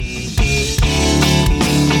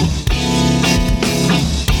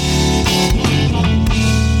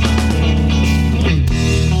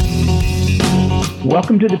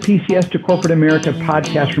Welcome to the PCS to Corporate America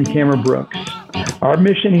podcast from Cameron Brooks. Our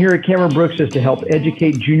mission here at Cameron Brooks is to help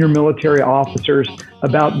educate junior military officers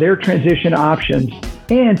about their transition options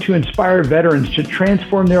and to inspire veterans to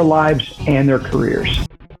transform their lives and their careers.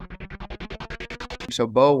 So,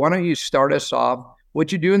 Bo, why don't you start us off?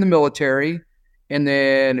 What you do in the military, and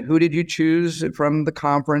then who did you choose from the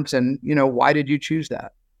conference, and why did you choose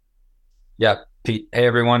that? Yeah, Pete. Hey,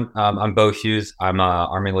 everyone. I'm Bo Hughes. I'm an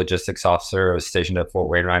Army Logistics Officer. I was stationed at Fort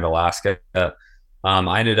Wainwright, Alaska.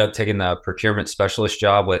 I ended up taking the procurement specialist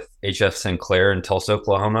job with HF Sinclair in Tulsa,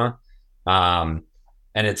 Oklahoma. And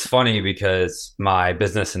it's funny because my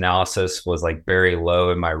business analysis was like very low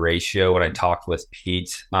in my ratio when I talked with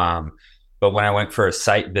Pete. But when I went for a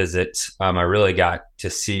site visit, I really got to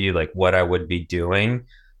see like what I would be doing.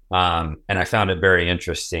 And I found it very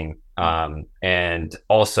interesting. And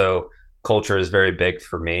also, culture is very big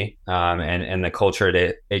for me. And the culture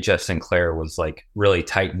at HF Sinclair was like really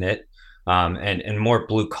tight knit and more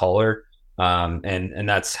blue collar. And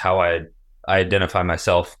that's how I identify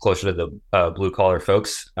myself closer to the blue collar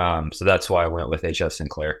folks. So that's why I went with HF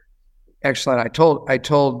Sinclair. Excellent. I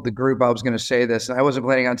told the group I was going to say this, and I wasn't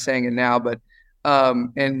planning on saying it now, but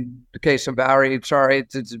so Valerie, sorry,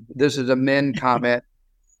 this is a men comment.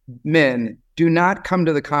 Men, do not come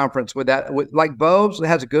to the conference with that. Like Bo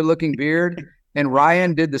has a good looking beard, and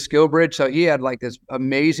Ryan did the skill bridge, so he had like this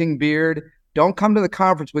amazing beard. Don't come to the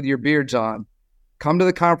conference with your beards on. Come to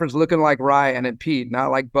the conference looking like Ryan and Pete,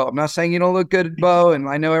 not like Bo. I'm not saying you don't look good, Bo, and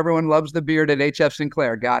I know everyone loves the beard at HF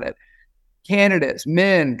Sinclair. Got it. Candidates,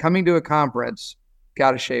 men coming to a conference,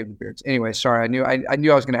 got to shave the beards. Anyway, sorry, I knew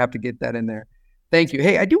I was going to have to get that in there. Thank you.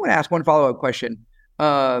 Hey, I do want to ask one follow-up question.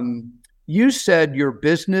 You said your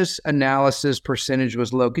business analysis percentage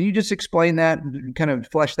was low. Can you just explain that and kind of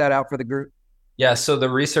flesh that out for the group? Yeah. So the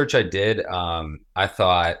research I did, I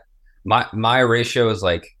thought my ratio is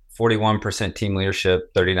like 41% team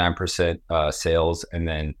leadership, 39% sales, and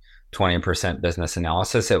then 20% business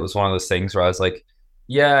analysis. It was one of those things where I was like,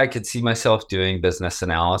 yeah, I could see myself doing business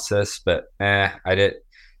analysis, but I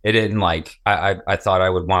didn't like, I thought I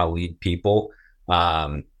would want to lead people.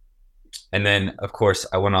 And then of course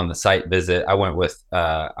I went on the site visit. I went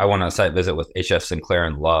on a site visit with HF Sinclair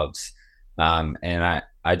and Loves. And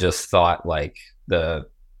I just thought like the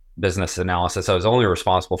business analysis, I was only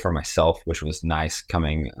responsible for myself, which was nice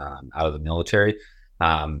coming out of the military.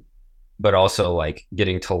 But also like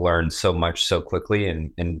getting to learn so much so quickly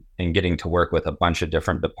and getting to work with a bunch of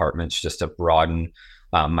different departments just to broaden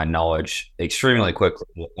my knowledge extremely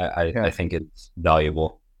quickly. I think it's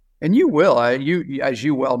valuable. And you will, as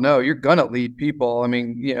you well know, you're gonna lead people. I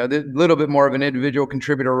mean, a little bit more of an individual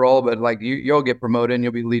contributor role, but like you'll get promoted and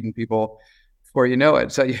you'll be leading people before you know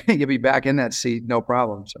it. So you'll be back in that seat, no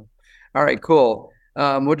problem. So, all right, cool.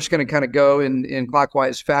 We're just going to kind of go in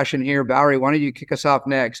clockwise fashion here. Valerie, why don't you kick us off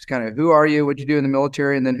next? Kind of who are you, what'd you do in the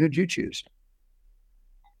military, and then who'd you choose?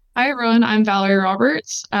 Hi, everyone. I'm Valerie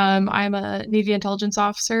Roberts. I'm a Navy intelligence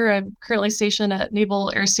officer. I'm currently stationed at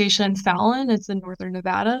Naval Air Station Fallon. It's in northern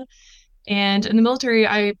Nevada. And in the military,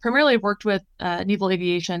 I primarily worked with naval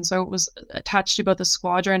aviation. So I was attached to both a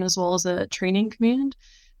squadron as well as a training command.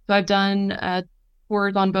 So I've done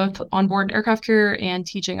work on both onboard aircraft carrier and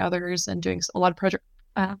teaching others and doing a lot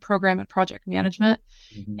of program and project management.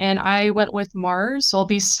 Mm-hmm. And I went with Mars. So I'll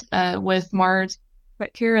be with Mars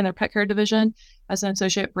Pet Care and their pet care division as an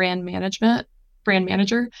associate brand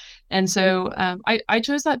manager. And so I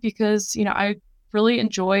chose that because, I really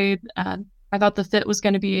enjoyed, I thought the fit was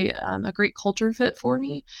going to be a great culture fit for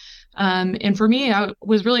me. And for me, I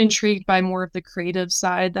was really intrigued by more of the creative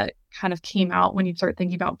side that kind of came out when you start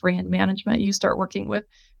thinking about brand management. You start working with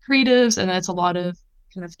creatives, and that's a lot of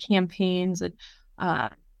kind of campaigns and,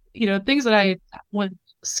 things that I was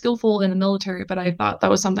skillful in the military, but I thought that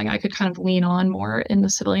was something I could kind of lean on more in the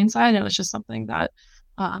civilian side. And it was just something that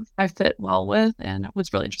I fit well with and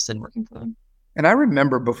was really interested in working for them. And I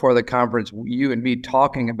remember before the conference, you and me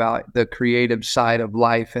talking about the creative side of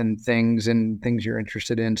life and things you're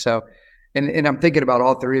interested in. So, and I'm thinking about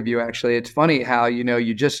all three of you, actually. It's funny how,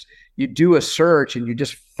 you do a search and you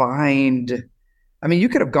just find, you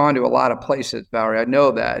could have gone to a lot of places, Valerie. I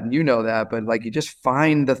know that, and you know that, but like you just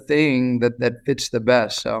find the thing that fits the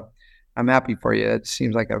best. So I'm happy for you. It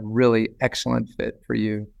seems like a really excellent fit for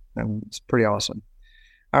you. It's pretty awesome.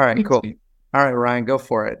 All right, cool. All right, Ryan, go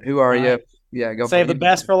for it. Who are you? Yeah, go. Save the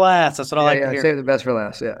best for last. That's what I like to hear. Save the best for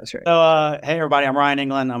last. Yeah, that's right. So, hey everybody, I'm Ryan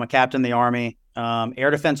England. I'm a captain in the Army,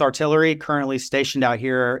 Air Defense Artillery, currently stationed out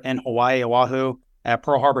here in Hawaii, Oahu, at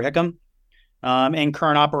Pearl Harbor Hickam. In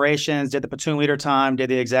current operations, did the platoon leader time, did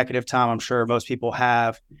the executive time. I'm sure most people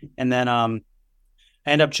have, and then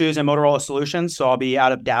I end up choosing Motorola Solutions. So I'll be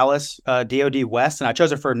out of Dallas, DoD West, and I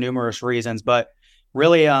chose it for numerous reasons. But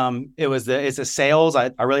really, it's the sales.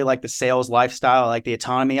 I really like the sales lifestyle. I like the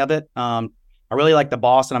autonomy of it. I really like the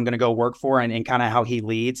boss that I'm going to go work for and kind of how he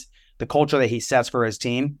leads, the culture that he sets for his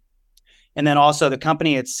team. And then also the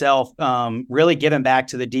company itself, really giving back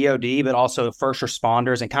to the DoD, but also first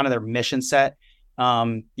responders and kind of their mission set.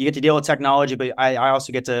 You get to deal with technology, but I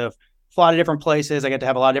also get to fly to different places. I get to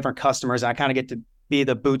have a lot of different customers. I kind of get to be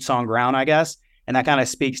the boots on ground, I guess. And that kind of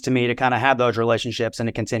speaks to me to kind of have those relationships and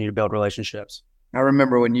to continue to build relationships. I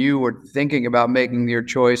remember when you were thinking about making your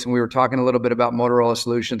choice and we were talking a little bit about Motorola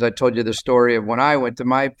Solutions, I told you the story of when I went to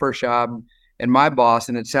my first job and my boss,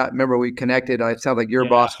 and remember we connected. It sounds like your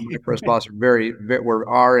boss and my first boss are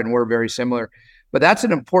we're very similar. But that's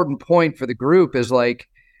an important point for the group is like,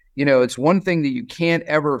 it's one thing that you can't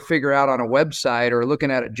ever figure out on a website or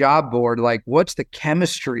looking at a job board, like what's the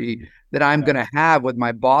chemistry that I'm going to have with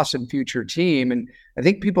my boss and future team. And I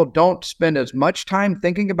think people don't spend as much time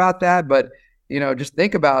thinking about that, but just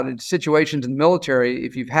think about it, situations in the military.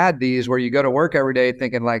 If you've had these where you go to work every day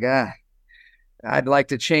thinking like, I'd like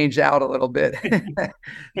to change out a little bit.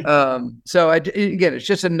 So again, it's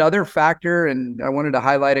just another factor, and I wanted to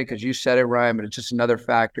highlight it because you said it, Ryan, but it's just another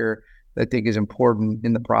factor that I think is important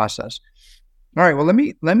in the process. All right, well,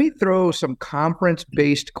 let me throw some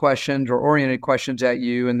conference-based questions or oriented questions at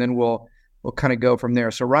you, and then we'll kind of go from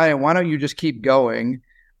there. So Ryan, why don't you just keep going?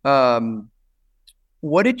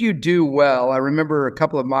 What did you do well? I remember a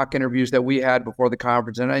couple of mock interviews that we had before the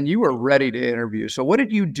conference, and you were ready to interview. So what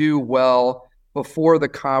did you do well before the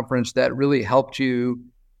conference that really helped you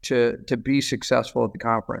to be successful at the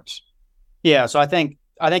conference? Yeah, so I think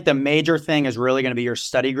the major thing is really going to be your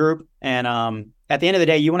study group. And at the end of the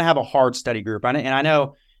day, you want to have a hard study group. And I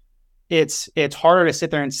know it's harder to sit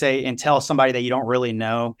there and tell somebody that you don't really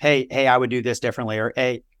know, hey, I would do this differently, or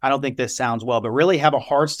hey, I don't think this sounds well. But really have a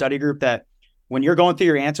hard study group that when you're going through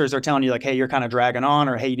your answers, they're telling you like, hey, you're kind of dragging on,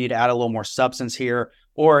 or hey, you need to add a little more substance here,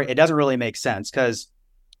 or it doesn't really make sense. Because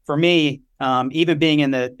for me, even being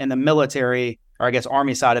in the military, or I guess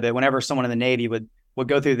Army side of it, whenever someone in the Navy would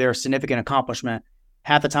go through their significant accomplishment,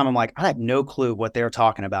 half the time I'm like, I have no clue what they're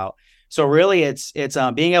talking about. So really it's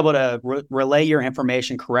being able to relay your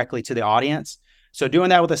information correctly to the audience. So doing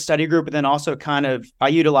that with a study group, and then also I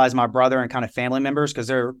utilize my brother and kind of family members because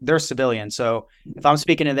they're civilians. So if I'm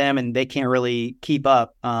speaking to them and they can't really keep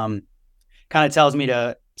up, kind of tells me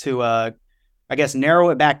to I guess narrow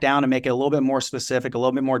it back down and make it a little bit more specific, a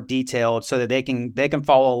little bit more detailed, so that they can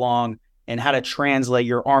follow along and how to translate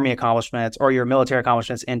your Army accomplishments or your military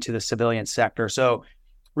accomplishments into the civilian sector. So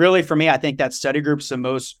really for me, I think that study group is the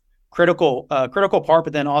most critical part,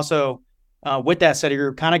 but then also with that study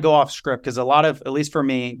group, kind of go off script, because a lot of, at least for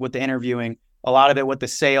me with the interviewing, a lot of it with the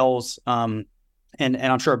sales, and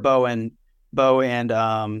I'm sure Bo and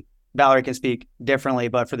Valerie can speak differently,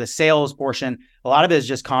 but for the sales portion, a lot of it is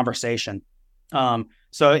just conversation.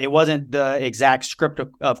 So it wasn't the exact script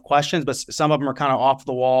of questions, but some of them are kind of off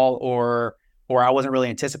the wall, or I wasn't really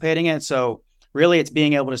anticipating it. So really it's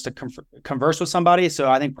being able just to converse with somebody. So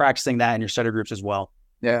I think practicing that in your study groups as well.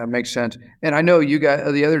 Yeah, it makes sense. And I know you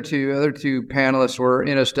got the other two panelists were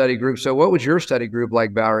in a study group. So what was your study group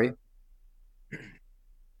like, Valerie?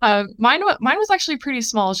 Mine was actually pretty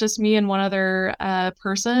small. It's just me and one other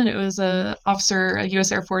person. It was a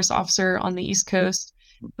U.S. Air Force officer on the East Coast.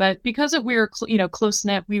 But because we were close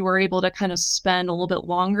knit, we were able to kind of spend a little bit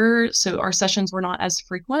longer. So our sessions were not as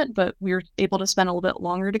frequent, but we were able to spend a little bit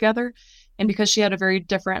longer together. And because she had a very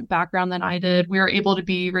different background than I did, we were able to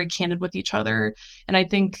be very candid with each other. And I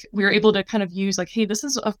think we were able to kind of use like, hey, this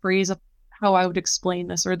is a phrase of how I would explain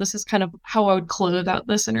this, or this is kind of how I would close out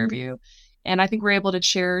this interview. And I think we're able to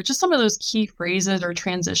share just some of those key phrases or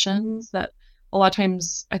transitions that a lot of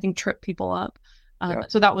times I think trip people up.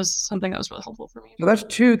 So that was something that was really helpful for me. So that's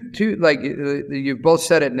two, like you've both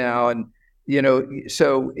said it now. And,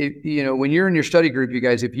 so, when you're in your study group, you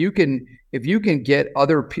guys, if you can get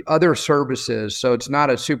other services, so it's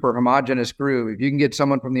not a super homogenous group, if you can get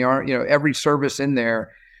someone from the Army, every service in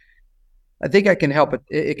there, I think it can help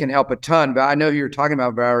a ton. But I know you're talking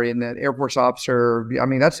about Valerie and that Air Force officer. I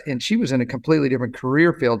mean, and she was in a completely different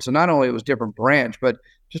career field. So not only it was different branch, but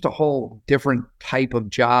just a whole different type of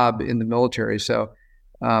job in the military. So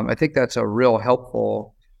I think that's a real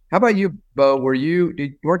helpful. How about you, Bo? Weren't you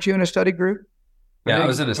in a study group? Yeah, I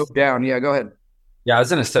was in a down. Yeah, go ahead. Yeah, I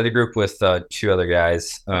was in a study group with two other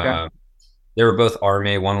guys. Okay. They were both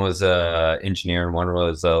Army. One was an engineer and one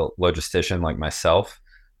was a logistician like myself.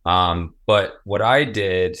 But what I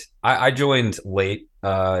did, I joined late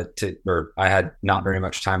or I had not very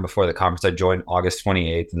much time before the conference. I joined August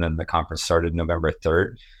 28th, and then the conference started November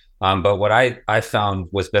 3rd. But what I found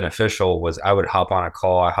was beneficial was I would hop on a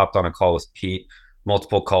call. I hopped on a call with Pete,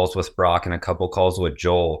 multiple calls with Brock, and a couple calls with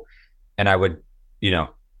Joel. And I would,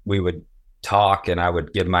 we would talk and I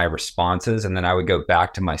would give my responses. And then I would go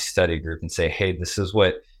back to my study group and say, hey, this is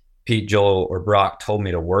what Pete, Joel, or Brock told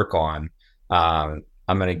me to work on. I'm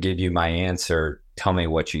going to give you my answer. Tell me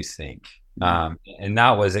what you think. And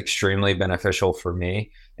that was extremely beneficial for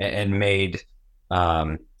me and made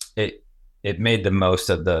it made the most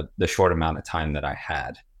of the short amount of time that I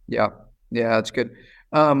had. Yeah. Yeah, that's good.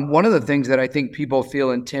 One of the things that I think people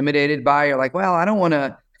feel intimidated by are like, well, I don't want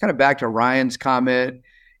to, kind of back to Ryan's comment,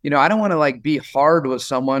 I don't want to like be hard with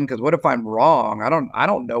someone because what if I'm wrong? I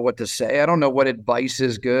don't know what to say. I don't know what advice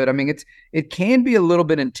is good. I mean, it can be a little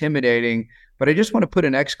bit intimidating, but I just want to put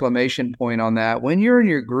an exclamation point on that. When you're in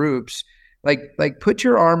your groups, like put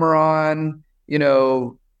your armor on,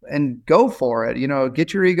 and go for it.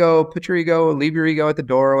 Get your ego, put your ego, leave your ego at the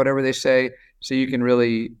door, or whatever they say, so you can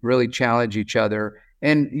really, really challenge each other.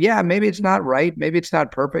 And yeah, maybe it's not right, maybe it's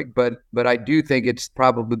not perfect, but I do think it's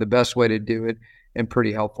probably the best way to do it and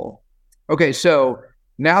pretty helpful. Okay, so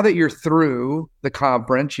now that you're through the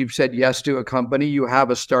conference, you've said yes to a company, you have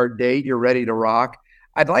a start date, you're ready to rock.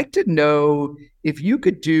 I'd like to know if you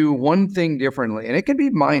could do one thing differently, and it can be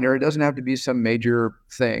minor. It doesn't have to be some major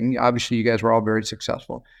thing. Obviously, you guys were all very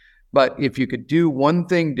successful. But if you could do one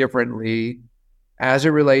thing differently as it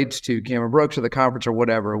relates to Cameron Brooks or the conference or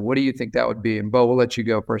whatever, what do you think that would be? And Bo, we'll let you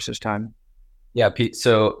go first this time. Yeah, Pete.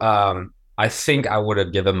 So I think I would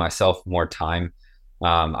have given myself more time.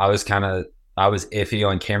 I was iffy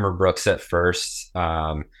on Cameron Brooks at first.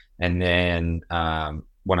 And then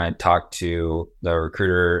when I talked to the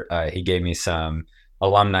recruiter, he gave me some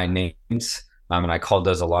alumni names, and I called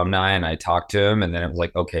those alumni and I talked to him, and then it was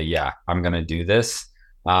like, okay, yeah, I'm going to do this.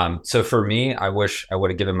 So for me, I wish I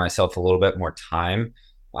would have given myself a little bit more time.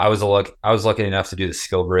 I was lucky enough to do the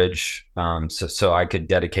skill bridge, so I could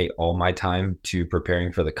dedicate all my time to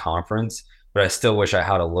preparing for the conference, but I still wish I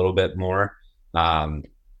had a little bit more. And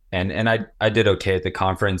I did okay at the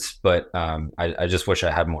conference, but I just wish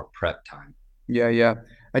I had more prep time. Yeah.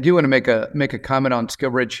 I do want to make a comment on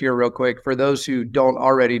SkillBridge here real quick. For those who don't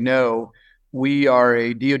already know, we are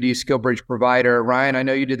a DoD SkillBridge provider. Ryan, I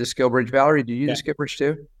know you did the SkillBridge. Valerie, did you do the SkillBridge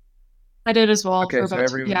too? I did as well. Okay,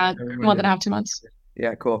 for about, more than 2 months.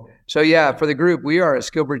 Yeah, cool. So yeah, for the group, we are a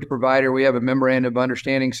SkillBridge provider. We have a memorandum of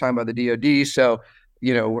understanding signed by the DoD. So,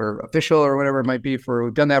 we're official or whatever it might be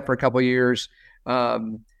we've done that for a couple of years. I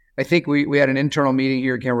think we had an internal meeting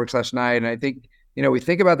here at CameraWorks last night, and I think, we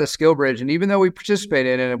think about the SkillBridge, and even though we participate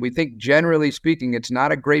in it, we think generally speaking, it's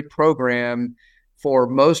not a great program for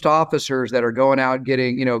most officers that are going out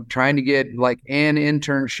getting, trying to get like an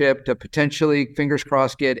internship to potentially, fingers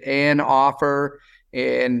crossed, get an offer.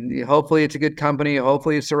 And hopefully it's a good company.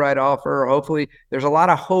 Hopefully it's the right offer. Hopefully there's a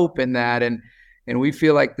lot of hope in that. And we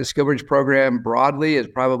feel like the SkillBridge program broadly is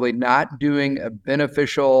probably not doing a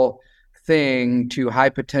beneficial thing to high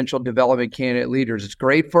potential development candidate leaders. It's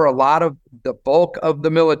great for a lot of the bulk of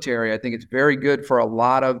the military. I think it's very good for a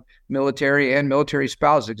lot of military and military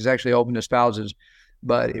spouses. It's actually open to spouses.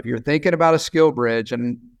 But if you're thinking about a SkillBridge,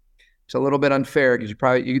 and it's a little bit unfair because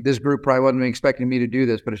this group probably wasn't expecting me to do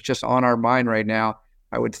this, but it's just on our mind right now.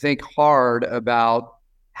 I would think hard about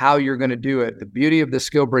how you're going to do it. The beauty of the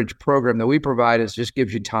SkillBridge program that we provide is just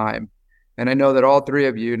gives you time. And I know that all three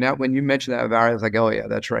of you, now when you mentioned that, Valerie, I was like, oh yeah,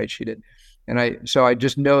 that's right, she did. And so I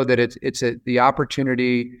just know that it's the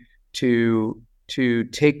opportunity to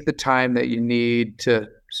take the time that you need to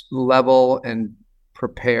level and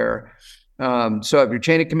prepare. So if your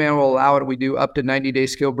chain of command will allow it, we do up to 90-day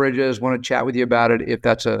skill bridges. Want to chat with you about it if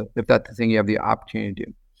that's the thing you have the opportunity to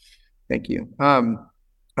do. Thank you.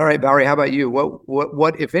 All right, Valerie, how about you?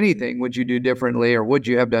 What if anything would you do differently, or would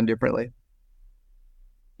you have done differently?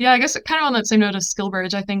 Yeah, I guess kind of on that same note of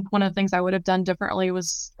SkillBridge, I think one of the things I would have done differently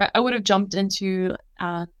was I would have jumped into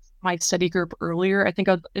my study group earlier. I think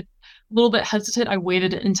I was a little bit hesitant. I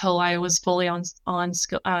waited until I was fully on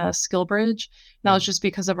SkillBridge. That was just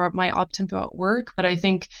because of my up-tempo at work. But I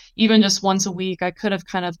think even just once a week, I could have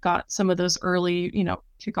kind of got some of those early,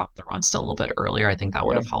 kick off the run still a little bit earlier. I think that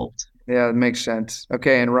would have helped. Yeah, that makes sense.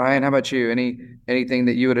 Okay, and Ryan, how about you? Anything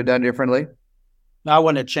that you would have done differently? No, I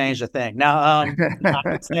wouldn't have changed a thing. Now, I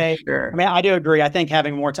would say, sure. I mean, I do agree. I think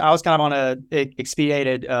having more time, I was kind of on a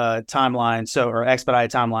expedited timeline, or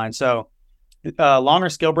expedited timeline. So longer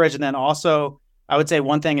skill bridge. And then also I would say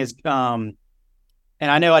one thing is, and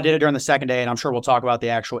I know I did it during the second day, and I'm sure we'll talk about the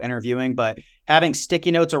actual interviewing, but having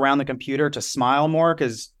sticky notes around the computer to smile more,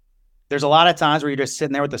 because there's a lot of times where you're just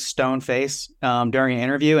sitting there with a stone face during an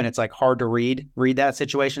interview, and it's like hard to read that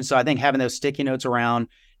situation. So I think having those sticky notes around,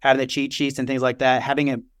 having the cheat sheets and things like that, having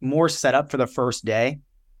it more set up for the first day,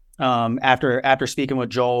 after speaking with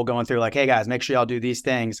Joel, going through like, hey guys, make sure y'all do these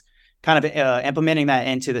things, kind of implementing that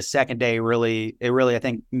into the second day, really, I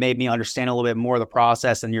think made me understand a little bit more of the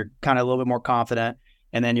process, and you're kind of a little bit more confident,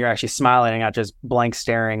 and then you're actually smiling and not just blank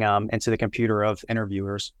staring into the computer of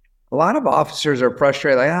interviewers. A lot of officers are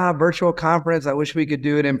frustrated, like, virtual conference, I wish we could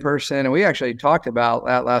do it in person. And we actually talked about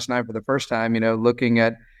that last night for the first time, looking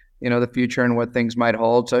at, the future and what things might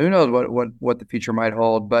hold. So who knows what the future might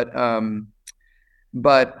hold. But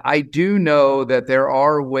I do know that there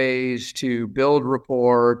are ways to build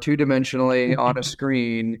rapport two-dimensionally on a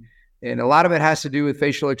screen. And a lot of it has to do with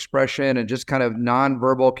facial expression and just kind of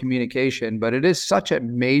nonverbal communication. But it is such a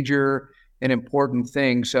major and important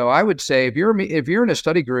thing. So I would say if you're in a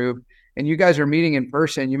study group and you guys are meeting in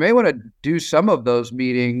person, you may want to do some of those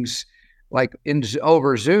meetings like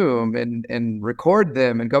over Zoom and record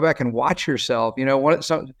them and go back and watch yourself. I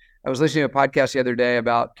was listening to a podcast the other day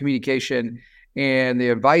about communication, and the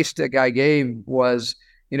advice that guy gave was,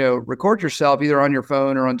 record yourself either on your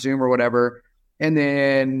phone or on Zoom or whatever, and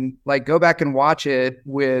then like go back and watch it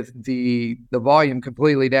with the volume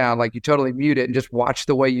completely down, like you totally mute it and just watch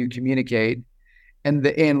the way you communicate and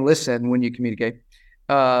listen when you communicate.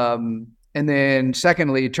 And then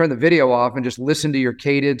secondly, turn the video off and just listen to your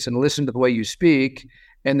cadence and listen to the way you speak.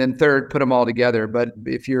 And then third, put them all together. But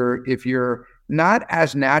if you're not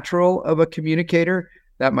as natural of a communicator,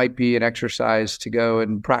 that might be an exercise to go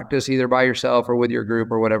and practice either by yourself or with your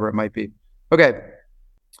group or whatever it might be. Okay.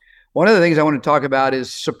 One of the things I want to talk about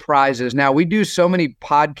is surprises. Now, we do so many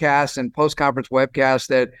podcasts and post-conference webcasts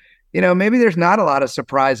that, maybe there's not a lot of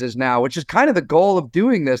surprises now, which is kind of the goal of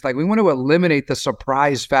doing this. Like, we want to eliminate the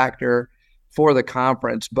surprise factor for the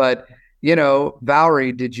conference. But,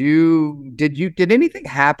 Valerie, did anything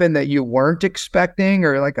happen that you weren't expecting,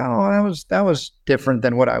 or like, that was different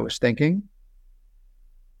than what I was thinking?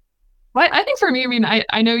 Well, I think for me,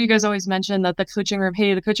 I know you guys always mention that the coaching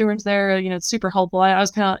room's there, it's super helpful. I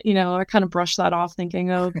was kind of, I kind of brushed that off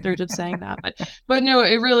thinking, oh, they're just saying that. But no,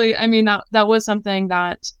 it really, that was something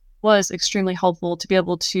that was extremely helpful to be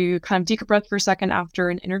able to kind of decompress for a second after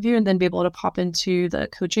an interview and then be able to pop into the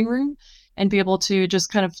coaching room and be able to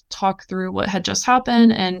just kind of talk through what had just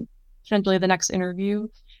happened and potentially the next interview.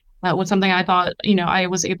 That was something I thought, I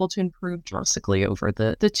was able to improve drastically over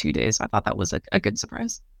the 2 days. I thought that was a good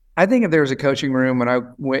surprise. I think if there was a coaching room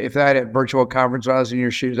if I had a virtual conference when I was in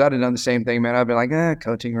your shoes, I'd have done the same thing, man. I'd be like,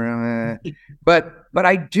 coaching room. But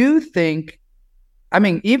I do think,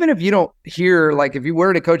 even if you don't hear, like if you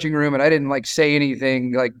were in a coaching room and I didn't like say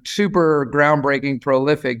anything like super groundbreaking,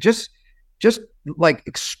 prolific, just like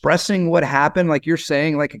expressing what happened, like you're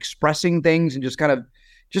saying, like expressing things and just kind of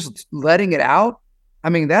just letting it out.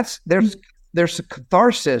 There's a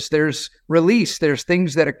catharsis, there's release, there's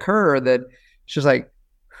things that occur that it's just like,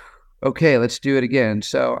 okay, let's do it again.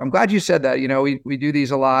 So I'm glad you said that. We do these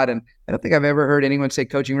a lot, and I don't think I've ever heard anyone say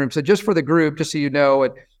coaching room. So just for the group, just so you know,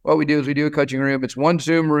 what we do is we do a coaching room. It's one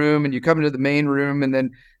Zoom room, and you come into the main room, and then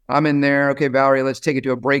I'm in there. Okay, Valerie, let's take it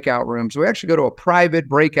to a breakout room. So we actually go to a private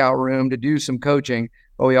breakout room to do some coaching,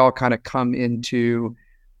 but we all kind of come into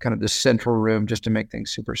kind of the central room just to make things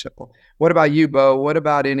super simple. What about you, Bo? What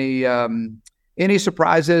about any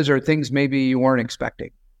surprises or things maybe you weren't expecting?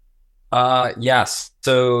 Yes.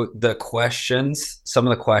 So some of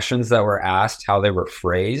the questions that were asked, how they were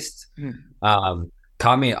phrased,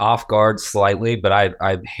 caught me off guard slightly, but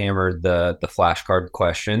I hammered the flashcard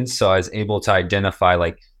questions. So I was able to identify,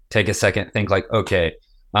 like, take a second, think like, okay,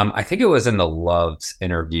 I think it was in the Loves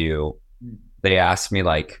interview. They asked me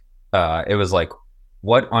like, it was like,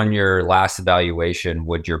 what on your last evaluation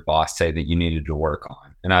would your boss say that you needed to work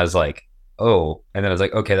on? And I was like, oh, and then I was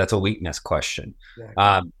like, okay, that's a weakness question.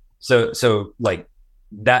 Exactly. So like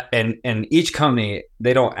that, and each company,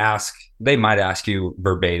 they might ask you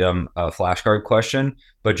verbatim a flashcard question,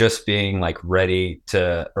 but just being like ready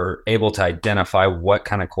to, or able to identify what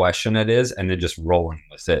kind of question it is and then just rolling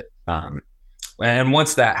with it. And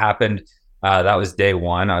once that happened, that was day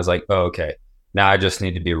one. I was like, oh, okay, now I just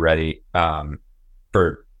need to be ready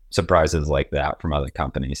for surprises like that from other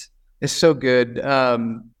companies. It's so good.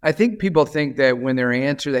 I think people think that when their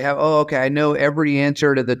answer, they have, oh, okay, I know every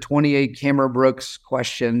answer to the 28 Cameron Brooks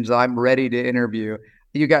questions. I'm ready to interview.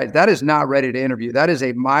 You guys, that is not ready to interview. That is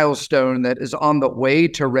a milestone that is on the way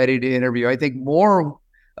to ready to interview. I think more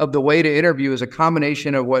of the way to interview is a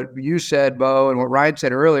combination of what you said, Bo, and what Ryan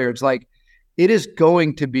said earlier. It's like, it is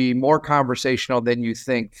going to be more conversational than you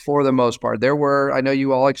think for the most part. I know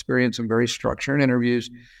you all experienced some very structured interviews,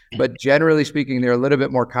 but generally speaking, they're a little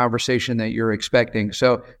bit more conversation than you're expecting.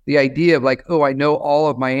 So the idea of like, oh, I know all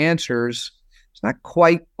of my answers, it's not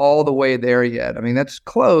quite all the way there yet. I mean, that's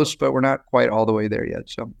close, but we're not quite all the way there yet.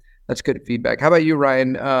 So that's good feedback. How about you,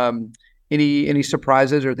 Ryan? Any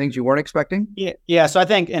surprises or things you weren't expecting? Yeah. So I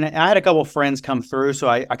think, and I had a couple of friends come through, so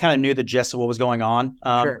I kind of knew the gist of what was going on.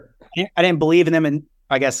 Sure. I didn't believe in them, and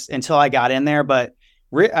I guess until I got in there. But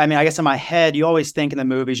I guess in my head, you always think in the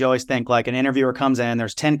movies, you always think like an interviewer comes in,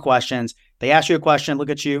 there's 10 questions. They ask you a question, look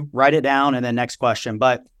at you, write it down, and then next question.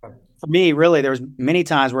 But for me, really, there was many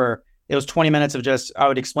times where it was 20 minutes of just, I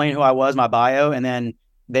would explain who I was, my bio, and then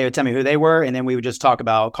they would tell me who they were. And then we would just talk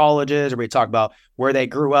about colleges, or we'd talk about where they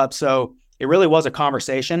grew up. So it really was a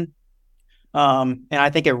conversation. And I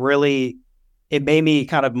think it made me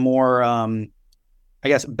kind of more, I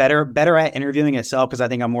guess, better at interviewing itself, because I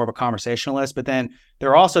think I'm more of a conversationalist. But then there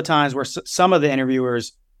are also times where some of the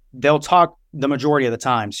interviewers, they'll talk the majority of the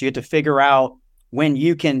time. So you have to figure out when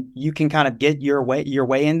you can kind of get your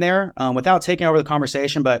way in there without taking over the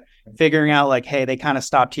conversation, but figuring out like, hey, they kind of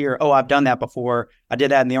stopped here. Oh, I've done that before. I did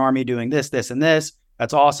that in the Army doing this, this, and this.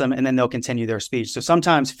 That's awesome. And then they'll continue their speech. So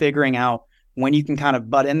sometimes figuring out when you can kind of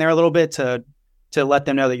butt in there a little bit to let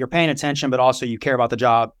them know that you're paying attention, but also you care about the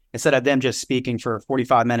job, instead of them just speaking for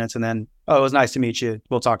 45 minutes and then, oh, it was nice to meet you,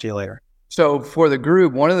 we'll talk to you later. So for the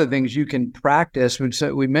group, one of the things you can practice,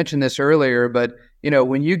 we mentioned this earlier, but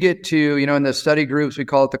when you get to, in the study groups, we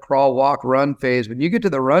call it the crawl, walk, run phase. When you get to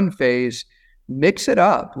the run phase, mix it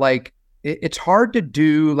up. Like it's hard to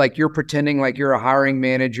do, like you're pretending like you're a hiring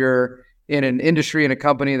manager in an industry, in a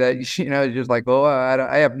company that, just like, oh,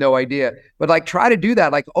 I have no idea. But like, try to do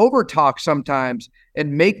that, like over talk sometimes,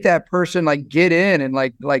 and make that person like get in and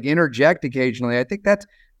like interject occasionally. I think that's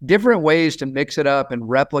different ways to mix it up and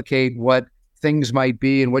replicate what things might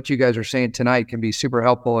be. And what you guys are saying tonight can be super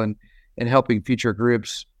helpful in helping future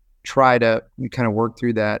groups try to kind of work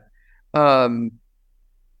through that.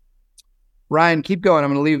 Ryan, keep going.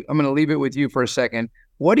 I'm going to leave it with you for a second.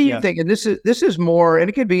 What do you think? And this is more, and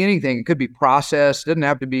it could be anything. It could be process. It doesn't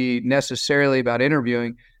have to be necessarily about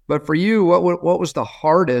interviewing. But for you, what was the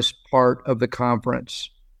hardest part of the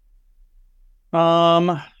conference?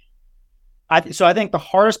 I think the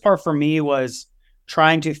hardest part for me was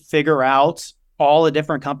trying to figure out all the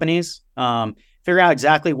different companies, figure out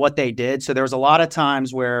exactly what they did. So there was a lot of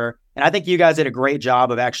times where, and I think you guys did a great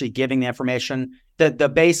job of actually giving the information, the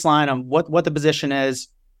baseline on what the position is,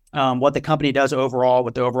 what the company does overall,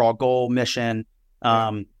 what the overall goal, mission. So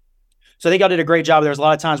I think I did a great job. There's a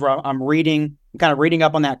lot of times where I'm kind of reading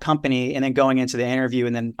up on that company and then going into the interview.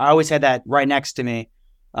 And then I always had that right next to me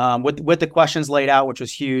with the questions laid out, which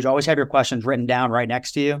was huge. Always have your questions written down right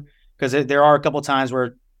next to you, because there are a couple of times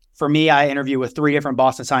where, for me, I interview with 3 different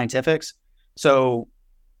Boston Scientifics. So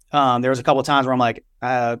there was a couple of times where I'm like,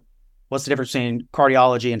 what's the difference between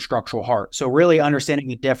cardiology and structural heart? So really understanding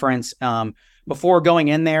the difference before going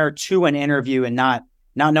in there to an interview and not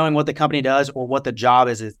knowing what the company does or what the job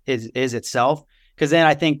is itself. Because then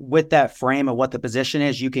I think with that frame of what the position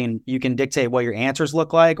is, you can dictate what your answers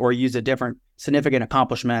look like, or use a different significant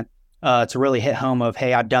accomplishment to really hit home of,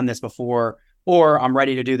 hey, I've done this before, or I'm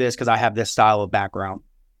ready to do this because I have this style of background.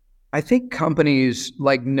 I think companies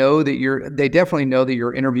know that they definitely know that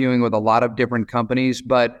you're interviewing with a lot of different companies,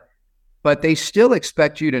 but they still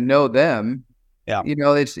expect you to know them. Yeah.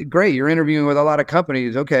 It's great. You're interviewing with a lot of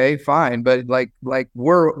companies. Okay, fine. But like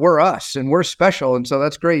we're us and we're special. And so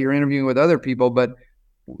that's great. You're interviewing with other people, but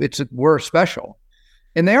we're special,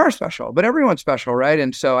 and they are special, but everyone's special. Right.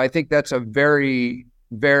 And so I think that's a very,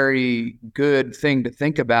 very good thing to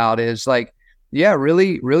think about, is like, yeah,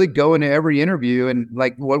 really, really go into every interview. And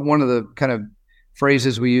like one of the kind of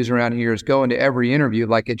phrases we use around here is go into every interview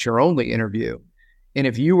like it's your only interview. And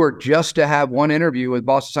if you were just to have one interview with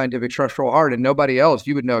Boston Scientific Structural Heart and nobody else,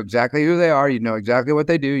 you would know exactly who they are. You know exactly what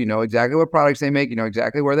they do. You know exactly what products they make. You know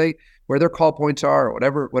exactly where their call points are,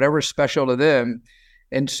 or whatever's special to them.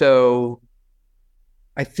 And so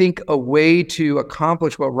I think a way to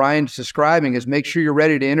accomplish what Ryan's describing is make sure you're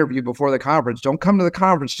ready to interview before the conference. Don't come to the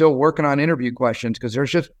conference still working on interview questions, because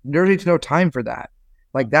there's no time for that.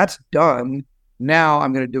 Like, that's done. Now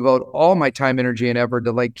I'm going to devote all my time, energy, and effort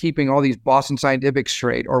to like keeping all these Boston Scientific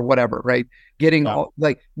straight, or whatever, right?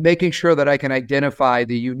 Making sure that I can identify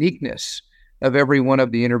the uniqueness of every one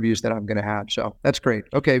of the interviews that I'm going to have. So that's great.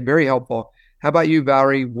 Okay. Very helpful. How about you,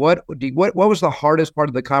 Valerie? What was the hardest part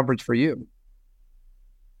of the conference for you?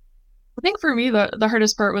 I think for me, the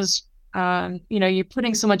hardest part was, you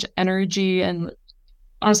putting so much energy and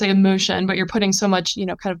I don't say emotion, but you're putting so much,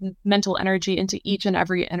 kind of mental energy into each and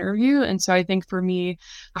every interview. And so I think for me,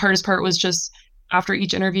 the hardest part was just after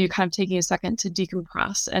each interview, kind of taking a second to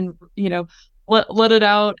decompress and, let it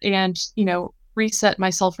out and, reset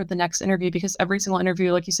myself for the next interview, because every single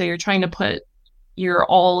interview, like you say, you're trying to put your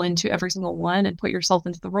all into every single one and put yourself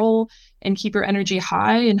into the role and keep your energy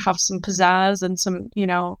high and have some pizzazz and some,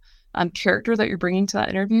 character that you're bringing to that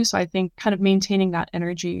interview. So I think kind of maintaining that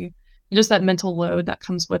energy, just that mental load that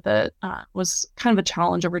comes with it, was kind of a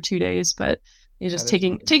challenge over 2 days, but just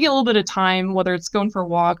taking a little bit of time, whether it's going for a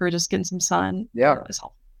walk or just getting some sun. Yeah. Is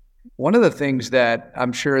helpful. One of the things that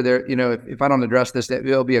I'm sure there, if I don't address this,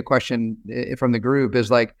 there'll be a question from the group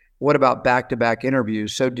is like, what about back-to-back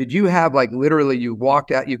interviews? So did you have like literally you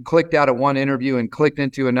walked out, you clicked out of one interview and clicked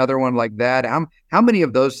into another one like that? How many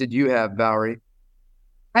of those did you have, Valerie?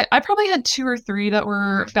 I probably had 2 or 3 that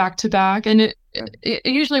were back-to-back, and it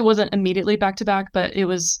usually wasn't immediately back-to-back, but it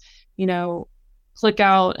was, click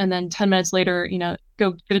out and then 10 minutes later,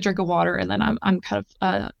 go get a drink of water, and then I'm kind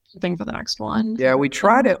of hoping for the next one. Yeah, we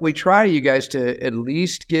try you guys to at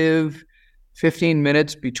least give 15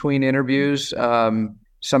 minutes between interviews.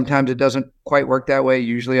 Sometimes it doesn't quite work that way.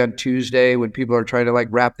 Usually on Tuesday when people are trying to like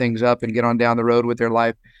wrap things up and get on down the road with their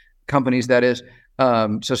life, companies that is.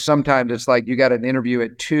 So sometimes it's like you got an interview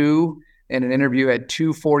at 2 and an interview at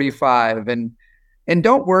 2:45, and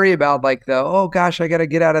don't worry about like oh gosh, I got to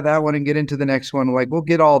get out of that one and get into the next one. Like we'll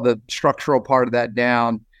get all the structural part of that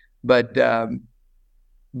down, but that's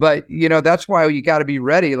why you got to be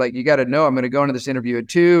ready. Like you got to know I'm going to go into this interview at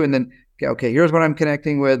 2, and then okay, here's what I'm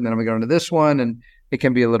connecting with, and then I'm going to go into this one, and it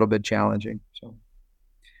can be a little bit challenging. So,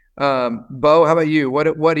 Bo, how about you?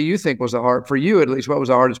 What do you think was for you at least? What was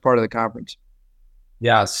the hardest part of the conference?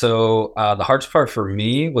 Yeah, so the hardest part for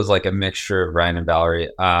me was like a mixture of Ryan and Valerie.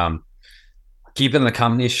 Keeping the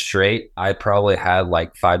company straight, I probably had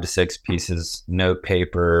like 5 to 6 pieces, note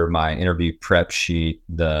paper, my interview prep sheet,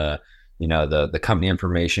 the company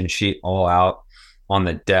information sheet, all out on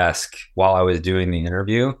the desk while I was doing the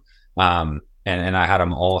interview. And I had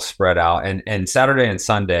them all spread out. And Saturday and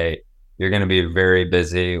Sunday, you're going to be very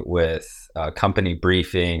busy with company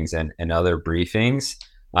briefings and other briefings.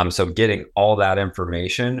 So getting all that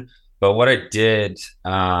information. But what I did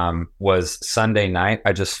was Sunday night,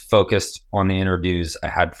 I just focused on the interviews I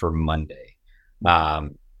had for Monday.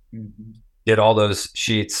 Did all those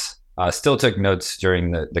sheets, still took notes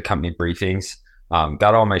during the company briefings,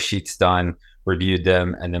 got all my sheets done, reviewed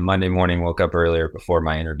them, and then Monday morning woke up earlier before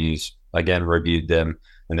my interviews, again, reviewed them,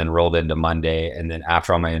 and then rolled into Monday. And then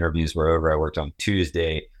after all my interviews were over, I worked on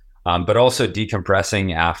Tuesday. But also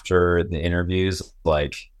decompressing after the interviews,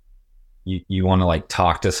 like you want to like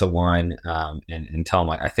talk to someone and tell them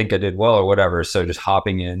like, I think I did well or whatever. So just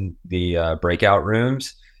hopping in the breakout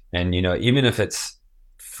rooms and, even if it's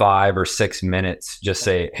 5 or 6 minutes, just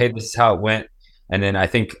say, hey, this is how it went. And then I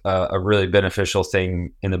think a really beneficial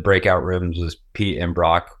thing in the breakout rooms was Pete and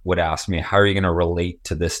Brock would ask me, how are you going to relate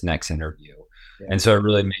to this next interview? Yeah. And so it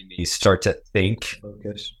really made me start to think.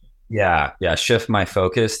 Focus. Yeah. Shift my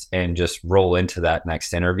focus and just roll into that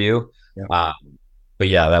next interview. Yeah. But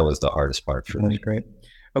yeah, that was the hardest part for me. That's great.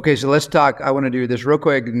 Okay, so let's talk. I want to do this real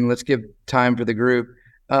quick and let's give time for the group.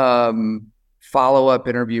 Follow-up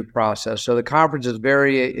interview process. So the conference is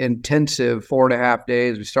very intensive, 4.5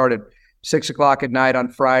 days. We started 6:00 at night on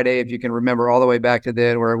Friday, if you can remember, all the way back to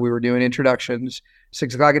then where we were doing introductions,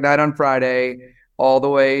 6:00 at night on Friday, all the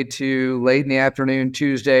way to late in the afternoon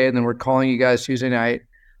Tuesday, and then we're calling you guys Tuesday night.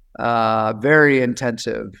 Very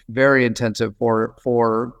intensive for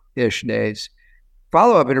 4-ish days.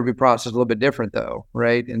 Follow-up interview process is a little bit different though,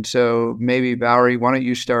 right? And so maybe Valerie, why don't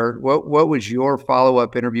you start? What was your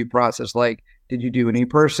follow-up interview process like? Did you do any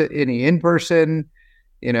in-person?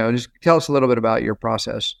 Just tell us a little bit about your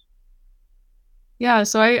process. Yeah,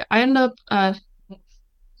 so I ended up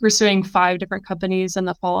pursuing 5 different companies in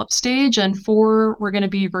the follow-up stage, and 4 were going to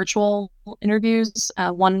be virtual interviews.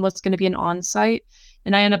 1 was going to be an on-site,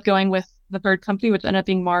 and I ended up going with the 3rd company, which ended up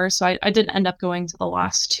being Mars. So I didn't end up going to the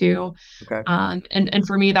last 2. Okay. And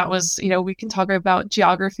for me, that was, we can talk about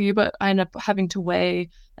geography, but I ended up having to weigh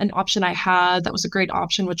an option I had that was a great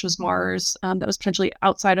option, which was Mars, that was potentially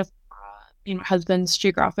outside of my husband's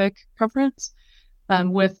geographic preference,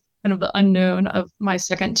 with kind of the unknown of my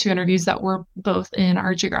second 2 interviews that were both in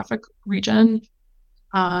our geographic region.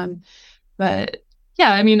 But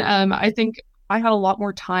yeah, I think I had a lot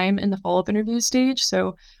more time in the follow-up interview stage,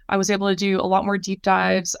 so I was able to do a lot more deep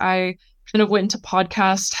dives. I kind of went into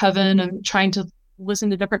podcast heaven and trying to listen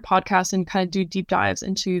to different podcasts and kind of do deep dives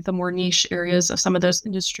into the more niche areas of some of those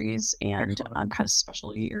industries and kind of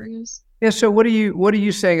specialty areas. Yeah. So what are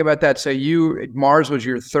you saying about that? So Mars was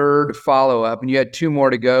your third follow-up and you had two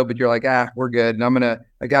more to go, but you're like, we're good. And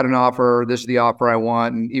I got an offer. This is the offer I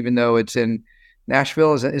want. And even though it's in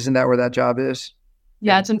Nashville, isn't that where that job is?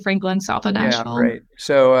 Yeah, it's in Franklin, south of Nashville. Yeah, right.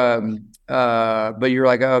 So, but you're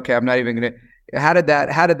like, oh, okay, I'm not even going to, how did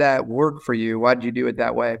that work for you? Why did you do it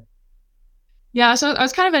that way? Yeah, so I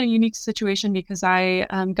was kind of in a unique situation because I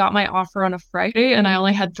got my offer on a Friday and I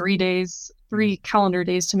only had 3 calendar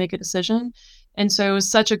days to make a decision. And so it was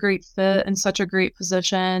such a great fit and such a great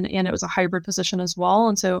position. And it was a hybrid position as well.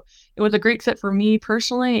 And so it was a great fit for me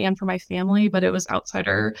personally and for my family, but it was outside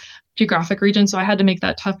our geographic region. So I had to make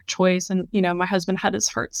that tough choice. And, my husband had his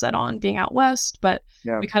heart set on being out west, but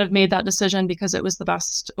we kind of made that decision because it was the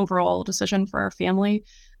best overall decision for our family.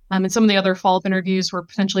 And some of the other follow-up interviews were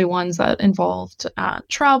potentially ones that involved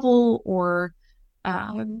travel or,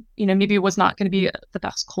 maybe it was not going to be the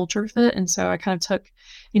best culture fit. And so I kind of took,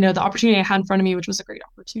 the opportunity I had in front of me, which was a great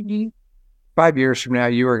opportunity. 5 years from now,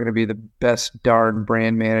 you are going to be the best darn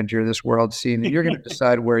brand manager this world's seen. You're going to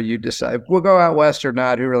decide where you decide. We'll go out west or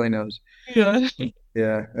not. Who really knows? Yeah.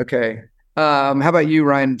 Yeah. Okay. How about you,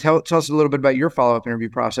 Ryan? Tell us a little bit about your follow-up interview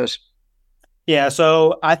process. Yeah,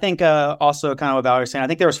 so I think also kind of what Valerie was saying, I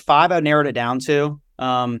think there was 5 I narrowed it down to.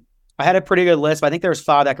 I had a pretty good list, but I think there was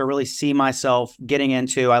 5 that I could really see myself getting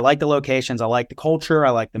into. I like the locations, I like the culture, I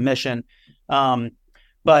like the mission.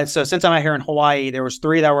 But so since I'm out here in Hawaii, there was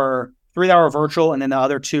 3 that were virtual, and then the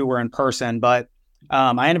other 2 were in person. But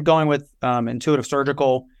I ended up going with Intuitive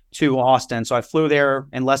Surgical to Austin. So I flew there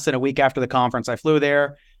in less than a week after the conference. I flew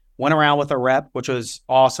there, went around with a rep, which was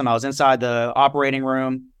awesome. I was inside the operating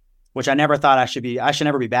room, which I never thought I should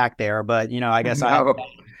never be back there, but I guess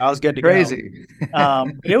I was good to Crazy.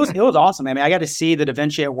 go. It was awesome. I mean, I got to see the Da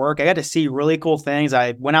Vinci at work. I got to see really cool things.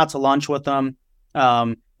 I went out to lunch with them,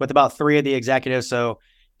 with about 3 of the executives. So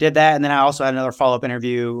did that. And then I also had another follow-up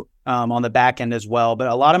interview, on the back end as well. But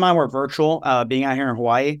a lot of mine were virtual, being out here in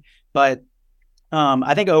Hawaii. But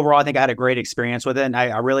I think overall, I had a great experience with it. And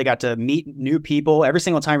I really got to meet new people. Every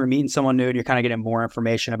single time you're meeting someone new, you're kind of getting more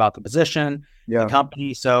information about the position, the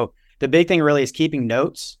company. So the big thing really is keeping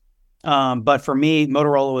notes. But for me,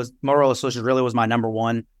 Motorola Solutions really was my number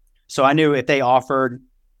one. So I knew if they offered,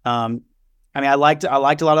 I liked a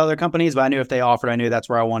lot of other companies, but I knew if they offered, I knew that's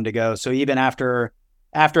where I wanted to go. So even after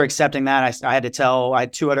accepting that, I had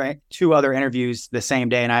 2 other interviews the same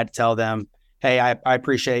day, and I had to tell them, hey, I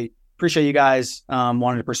appreciate you guys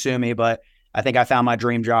wanting to pursue me, but I think I found my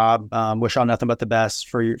dream job. Wish y'all nothing but the best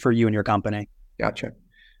for you and your company. Gotcha.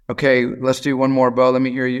 Okay, let's do one more, Bo. Let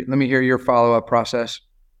me hear your follow-up process.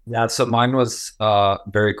 Yeah, so mine was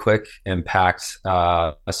very quick and packed.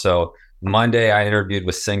 So Monday I interviewed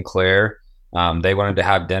with Sinclair. They wanted to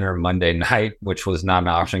have dinner Monday night, which was not an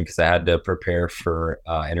option because I had to prepare for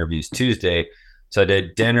interviews Tuesday. So I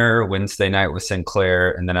did dinner Wednesday night with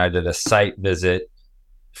Sinclair, and then I did a site visit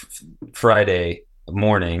Friday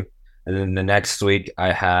morning. And then the next week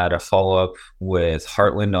I had a follow-up with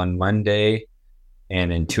Heartland on Monday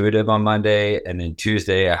and Intuitive on Monday. And then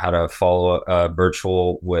Tuesday I had a follow-up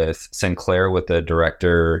virtual with Sinclair with the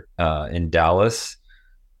director in Dallas.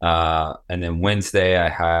 And then Wednesday I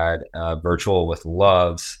had a virtual with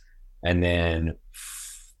Loves. And then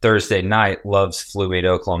Thursday night, Loves flew me to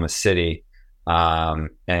Oklahoma City.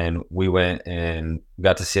 And we went and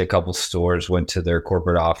got to see a couple stores, went to their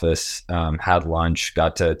corporate office, had lunch,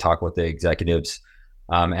 got to talk with the executives.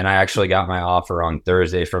 And I actually got my offer on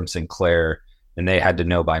Thursday from Sinclair, and they had to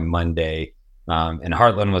know by Monday. And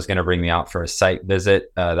Heartland was going to bring me out for a site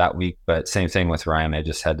visit that week, but same thing with Ryan. I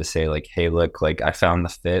just had to say, like, hey, look, like I found the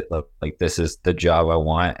fit. Look, like this is the job I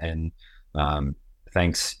want. And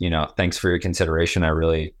thanks for your consideration. I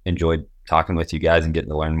really enjoyed talking with you guys and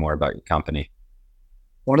getting to learn more about your company.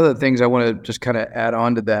 One of the things I want to just kind of add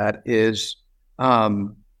on to that is,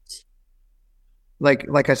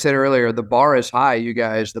 like I said earlier, the bar is high, you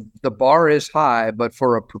guys. The bar is high, but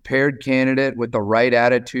for a prepared candidate with the right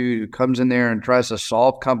attitude who comes in there and tries to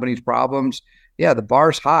solve companies' problems, yeah, the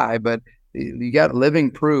bar's high, but you got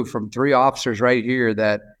living proof from 3 officers right here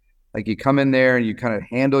that, like, you come in there and you kind of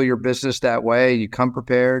handle your business that way. You come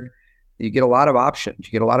prepared. You get a lot of options.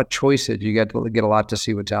 You get a lot of choices. You get a lot to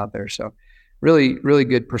see what's out there. So really, really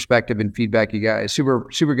good perspective and feedback, you guys. Super,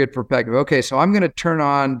 super good perspective. Okay, so I'm going to turn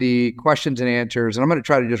on the questions and answers, and I'm going to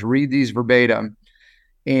try to just read these verbatim,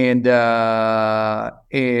 and then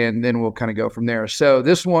we'll kind of go from there. So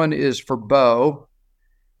this one is for Bo.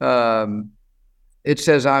 It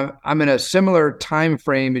says, I'm in a similar time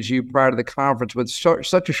frame as you prior to the conference with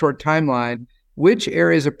such a short timeline. Which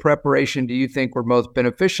areas of preparation do you think were most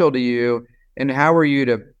beneficial to you, and how are you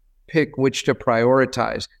to pick which to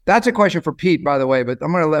prioritize? That's a question for Pete, by the way, but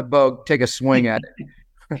I'm going to let Bo take a swing at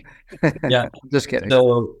it. Yeah. Just kidding.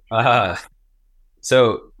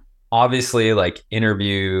 So obviously like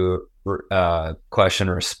interview question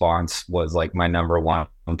response was like my number one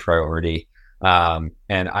priority. And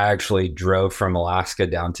I actually drove from Alaska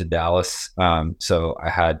down to Dallas. So I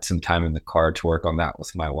had some time in the car to work on that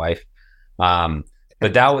with my wife.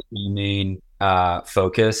 But that was my main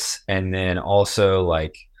focus. And then also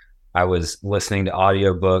like I was listening to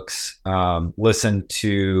audiobooks, listened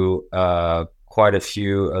to quite a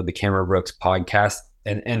few of the Cameron Brooks podcasts.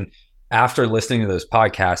 And after listening to those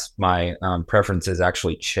podcasts, my preferences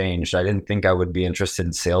actually changed. I didn't think I would be interested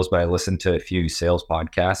in sales, but I listened to a few sales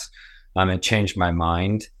podcasts. It changed my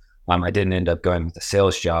mind. I didn't end up going with a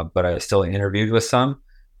sales job, but I still interviewed with some.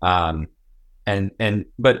 But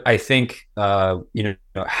I think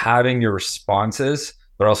having your responses,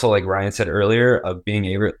 but also like Ryan said earlier, of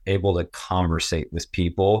being able to conversate with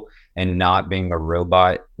people and not being a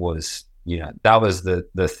robot was, that was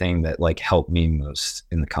the thing that like helped me most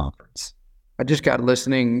in the conference. I just got done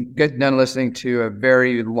listening to a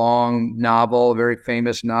very long novel, very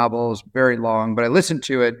famous novel. It's very long, but I listened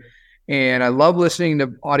to it. And I love listening to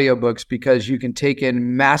audiobooks because you can take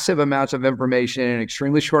in massive amounts of information in an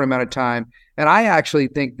extremely short amount of time. And I actually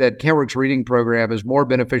think that Cameron's reading program is more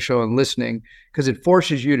beneficial in listening because it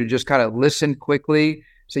forces you to just kind of listen quickly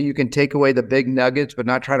so you can take away the big nuggets, but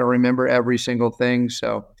not try to remember every single thing.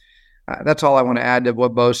 So that's all I want to add to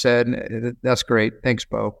what Bo said. That's great. Thanks,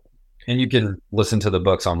 Bo. And you can listen to the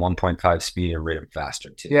books on 1.5 speed and read them faster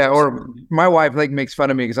too. Yeah, or my wife like makes fun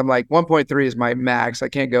of me because I'm like 1.3 is my max. I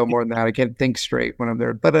can't go more than that. I can't think straight when I'm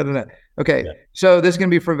there. Okay, yeah. So this is going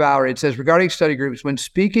to be for Valerie. It says regarding study groups, when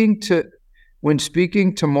speaking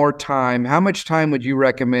to more time, how much time would you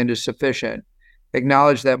recommend is sufficient?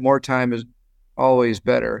 Acknowledge that more time is always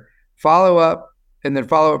better. Follow up for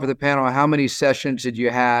the panel. How many sessions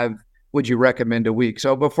would you recommend a week?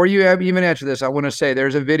 So before you even answer this, I want to say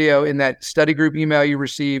there's a video in that study group email you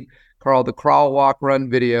received called the Crawl, Walk, Run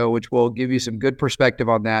video, which will give you some good perspective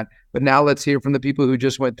on that. But now let's hear from the people who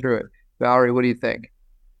just went through it. Valerie, what do you think?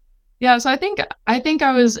 Yeah, so I think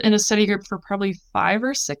I was in a study group for probably 5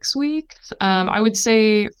 or 6 weeks. I would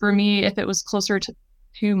say for me, if it was closer to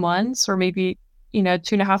 2 months or maybe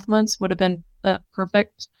 2.5 months would have been the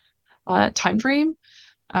perfect time frame.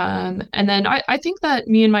 And then I think that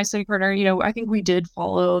me and my study partner, I think we did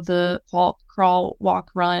follow the crawl, walk,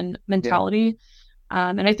 run mentality. Yeah.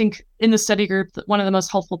 And I think in the study group, one of the most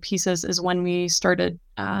helpful pieces is when we started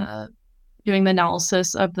doing the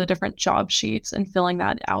analysis of the different job sheets and filling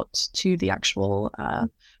that out to the actual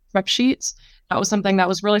prep sheets. That was something that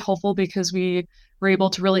was really helpful because we were able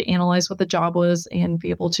to really analyze what the job was and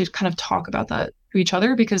be able to kind of talk about that to each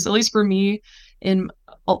other. Because at least for me, in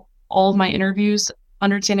all of my interviews,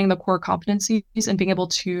 understanding the core competencies and being able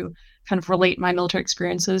to kind of relate my military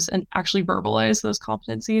experiences and actually verbalize those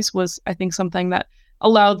competencies was, I think, something that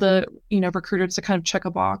allowed the, recruiters to kind of check a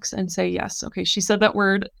box and say, yes, okay, she said that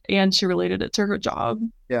word and she related it to her job.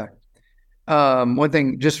 Yeah. One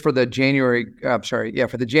thing just for the January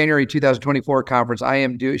 2024 conference,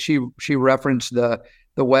 she referenced the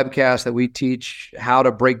webcast that we teach how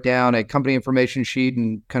to break down a company information sheet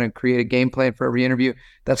and kind of create a game plan for every interview.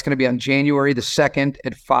 That's going to be on January the 2nd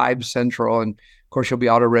at 5 Central. And of course, you'll be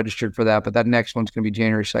auto-registered for that, but that next one's going to be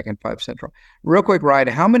January 2nd, 5 Central. Real quick, Ryan,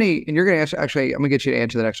 how many, and you're going to answer, actually, I'm going to get you to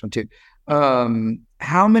answer the next one too.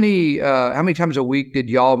 How many times a week did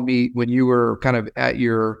y'all meet when you were kind of at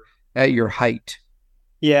your height?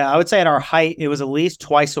 Yeah, I would say at our height, it was at least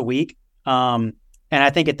twice a week. And I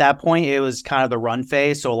think at that point, it was kind of the run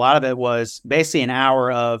phase. So a lot of it was basically an hour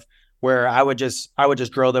of where I would just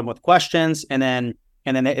drill them with questions, and then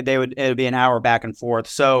it would be an hour back and forth.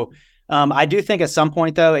 So I do think at some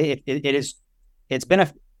point though, it's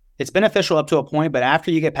beneficial up to a point, but after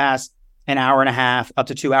you get past an hour and a half up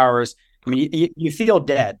to 2 hours, I mean, you feel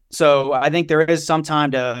dead. So I think there is some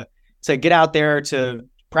time to get out there to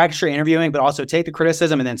practice your interviewing, but also take the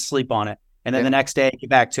criticism and then sleep on it. And then the next day, get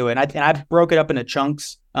back to it. And I broke it up into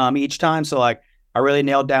chunks each time. So like I really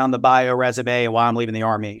nailed down the bio, resume, and why I'm leaving the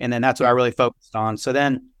Army. And then that's what I really focused on. So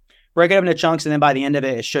then break it up into chunks. And then by the end of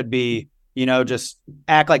it, it should be, just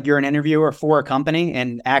act like you're an interviewer for a company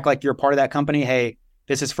and act like you're part of that company. Hey,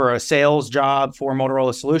 this is for a sales job for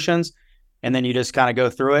Motorola Solutions. And then you just kind of go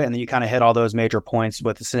through it. And then you kind of hit all those major points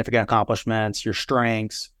with the significant accomplishments, your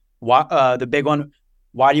strengths. The big one,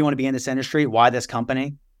 why do you want to be in this industry? Why this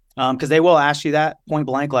company? Because they will ask you that point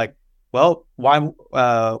blank, like, well, why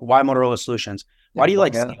Motorola Solutions? Why do you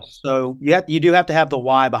like sales? So you do have to have the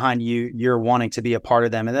why behind you're wanting to be a part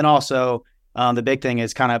of them. And then also the big thing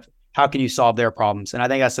is kind of how can you solve their problems? And I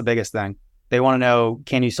think that's the biggest thing. They want to know,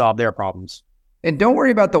 can you solve their problems? And don't worry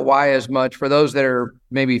about the why as much for those that are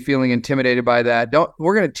maybe feeling intimidated by that.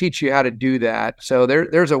 We're going to teach you how to do that. So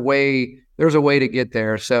there's a way to get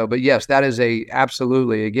there. So, but yes, that is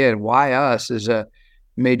absolutely, again, why us is a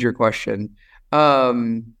major question.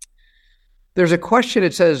 There's a question.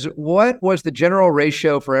 It says, what was the general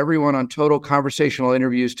ratio for everyone on total conversational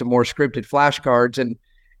interviews to more scripted flashcards?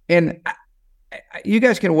 And you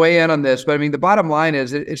guys can weigh in on this, but I mean, the bottom line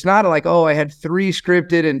is it's not like, oh, I had 3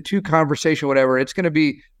 scripted and 2 conversational, whatever. It's going to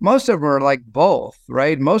be, most of them are like both,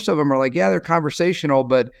 right? Most of them are like, yeah, they're conversational,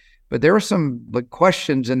 but there were some like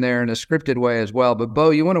questions in there in a scripted way as well. But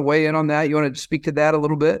Bo, you want to weigh in on that? You want to speak to that a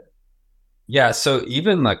little bit? Yeah. So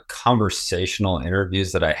even the conversational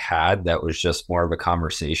interviews that I had, that was just more of a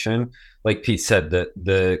conversation. Like Pete said,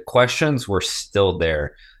 the questions were still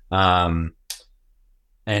there.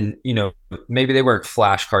 And, maybe they weren't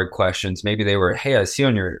flashcard questions. Maybe they were, hey, I see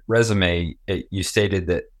on your resume, you stated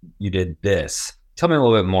that you did this. Tell me a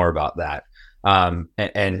little bit more about that. And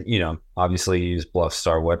obviously use Bluff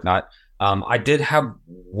Star, whatnot. I did have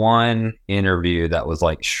one interview that was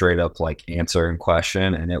like straight up like answer and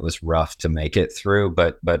question, and it was rough to make it through.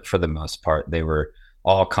 But for the most part, they were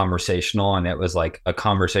all conversational, and it was like a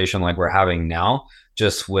conversation like we're having now,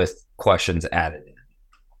 just with questions added in.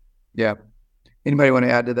 Yeah. Anybody want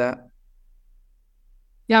to add to that?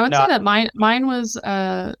 Yeah, I would say that mine was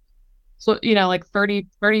like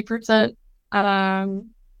 30%,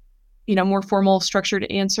 more formal structured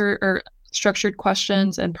answer or structured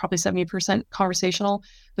questions, and probably 70% conversational.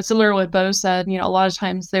 But similar to what Bo said, a lot of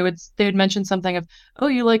times they would mention something of, oh,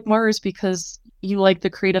 you like Mars because you like the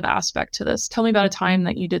creative aspect to this. Tell me about a time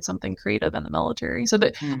that you did something creative in the military. So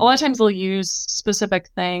that a lot of times they'll use specific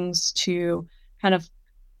things to kind of,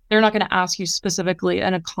 they're not going to ask you specifically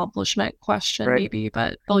an accomplishment question, right, maybe,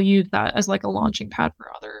 but they'll use that as like a launching pad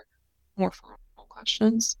for other more formal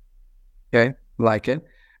questions. Okay, like it.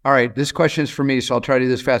 All right, this question is for me, so I'll try to do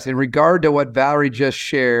this fast. In regard to what Valerie just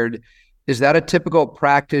shared, is that a typical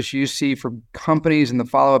practice you see from companies in the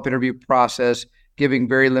follow-up interview process, giving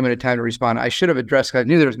very limited time to respond? I should have addressed, because I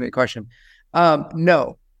knew there was going to be a question.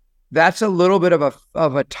 No, that's a little bit of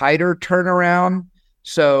a tighter turnaround.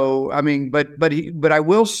 So, I mean, but I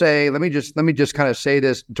will say, let me just kind of say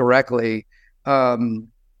this directly.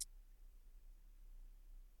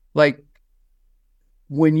 Like,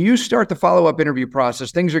 when you start the follow-up interview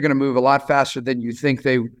process, things are going to move a lot faster than you think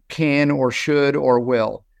they can or should or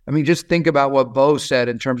will. I mean, just think about what Bo said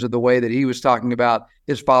in terms of the way that he was talking about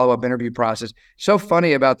his follow-up interview process. So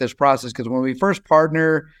funny about this process, because when we first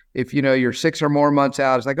partner, if you're 6 or more months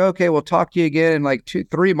out, it's like, okay, we'll talk to you again in like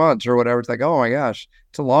 2-3 months or whatever. It's like, oh my gosh,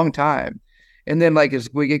 it's a long time. And then like as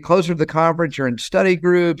we get closer to the conference, you're in study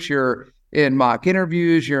groups, you're in mock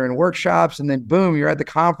interviews, you're in workshops, and then boom, you're at the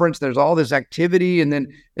conference. There's all this activity. And then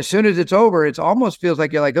as soon as it's over, it almost feels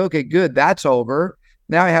like you're like, okay, good, that's over.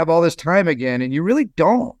 Now I have all this time again. And you really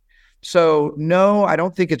don't. So no, I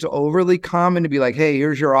don't think it's overly common to be like, hey,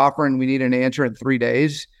 here's your offer and we need an answer in 3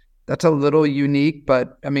 days. That's a little unique,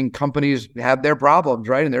 but I mean, companies have their problems,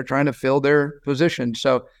 right? And they're trying to fill their position.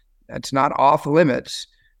 So that's not off limits.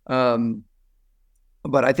 But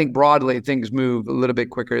I think broadly things move a little bit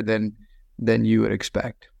quicker than you would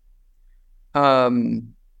expect. Okay,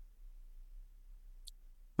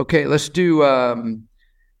 let's do,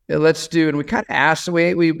 and we kind of asked,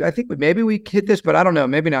 I think maybe we hit this, but I don't know,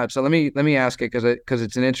 maybe not. So let me ask it because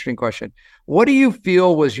it's an interesting question. What do you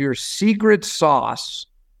feel was your secret sauce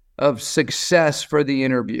of success for the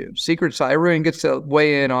interview? Secret sauce. Everyone gets to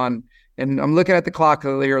weigh in on, and I'm looking at the clock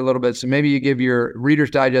here a little bit, so maybe you give your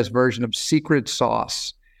Reader's Digest version of secret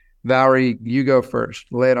sauce. Valerie, you go first.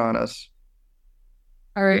 Lay it on us.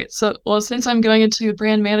 All right. So, since I'm going into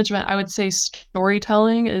brand management, I would say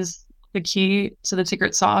storytelling is the key to the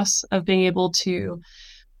secret sauce of being able to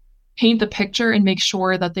paint the picture and make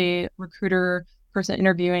sure that the recruiter person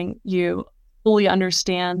interviewing you fully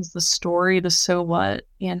understands the story, the so what,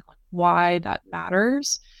 and why that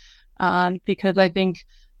matters. Because I think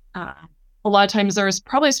a lot of times there was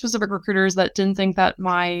probably specific recruiters that didn't think that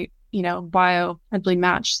my bio really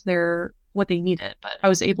matched what they needed, but I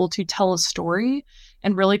was able to tell a story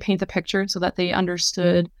and really paint the picture so that they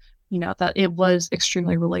understood, that it was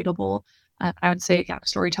extremely relatable. I would say,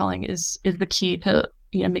 storytelling is the key to,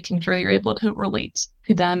 making sure you're able to relate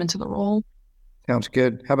to them and to the role. Sounds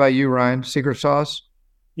good. How about you, Ryan? Secret sauce?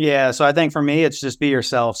 Yeah. So I think for me, it's just be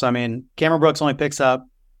yourself. So, I mean, Cameron Brooks only picks up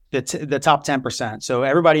the top 10%. So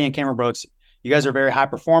everybody in Cameron Brooks, you guys are very high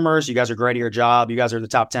performers. You guys are great at your job. You guys are the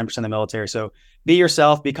top 10% of the military. So be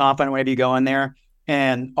yourself, be confident whenever you go in there.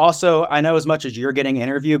 And also, I know as much as you're getting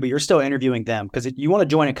interviewed, but you're still interviewing them because you want to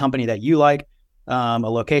join a company that you like, a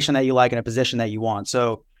location that you like, and a position that you want.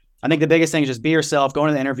 So I think the biggest thing is just be yourself, go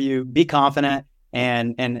into the interview, be confident,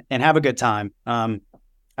 and have a good time. I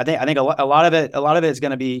think a lot of it is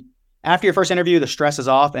going to be after your first interview, the stress is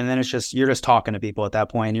off, and then it's just you're just talking to people at that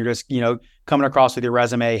point. You're just coming across with your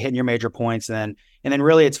resume, hitting your major points, and then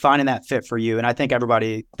really it's finding that fit for you. And I think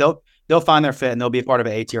everybody they'll find their fit and they'll be a part of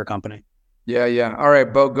an A-tier company. Yeah. All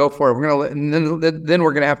right, Bo, go for it. We're gonna and then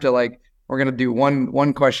we're gonna have to we're gonna do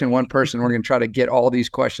one question, one person. We're gonna try to get all these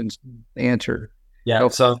questions answered. Yeah.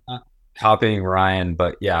 So copying Ryan,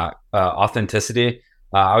 but authenticity.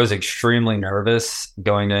 I was extremely nervous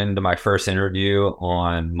going into my first interview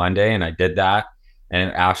on Monday, and I did that.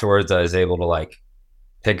 And afterwards, I was able to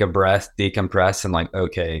take a breath, decompress, and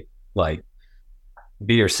okay,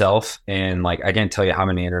 be yourself. And I can't tell you how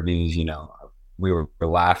many interviews, we were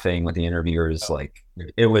laughing with the interviewers.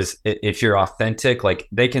 If you're authentic,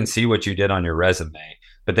 they can see what you did on your resume,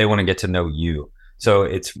 but they want to get to know you. So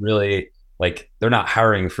it's really they're not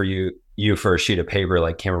hiring for you for a sheet of paper,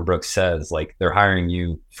 like Cameron Brooks says. They're hiring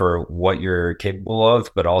you for what you're capable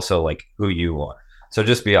of, but also who you are. So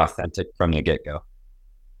just be authentic from the get-go.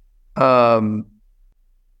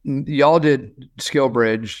 Y'all did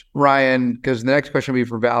SkillBridge, Ryan, because the next question will be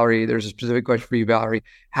for Valerie. There's a specific question for you, Valerie.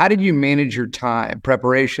 How did you manage your time?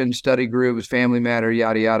 Preparation, study groups, family matter,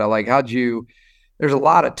 yada yada. There's a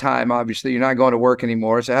lot of time, obviously. You're not going to work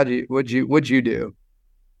anymore. So what'd you do?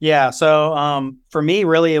 Yeah. So for me,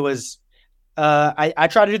 really, it was I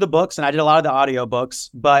tried to do the books, and I did a lot of the audio books,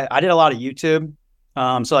 but I did a lot of YouTube.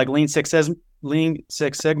 So Lean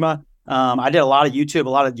Six Sigma. I did a lot of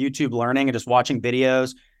YouTube learning and just watching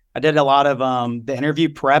videos. I did a lot of the interview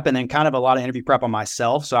prep, and then kind of a lot of interview prep on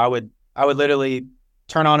myself. So I would literally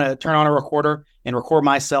turn on a recorder and record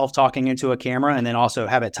myself talking into a camera, and then also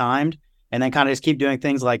have it timed, and then kind of just keep doing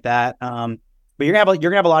things like that. But you're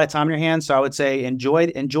gonna have a lot of time in your hands. So I would say enjoy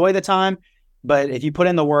the time. But if you put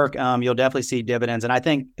in the work, you'll definitely see dividends. And I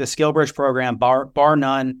think the SkillBridge program, bar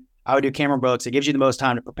none, I would do Cameron Brooks. It gives you the most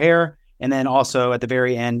time to prepare. And then also at the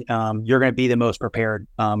very end, you're going to be the most prepared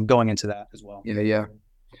going into that as well. Yeah.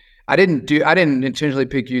 I didn't intentionally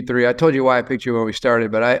pick you three. I told you why I picked you when we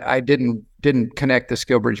started, but I didn't connect the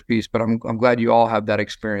SkillBridge piece, but I'm glad you all have that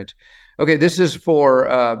experience. Okay, this is for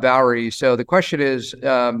Valerie. So the question is,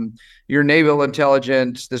 your naval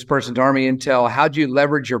intelligence, this person's Army intel, how'd you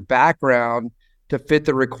leverage your background to fit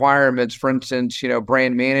the requirements? For instance,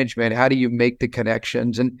 brand management, how do you make the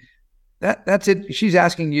connections? And that's it. She's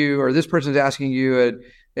asking you, or this person's asking you at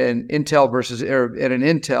an intel versus at an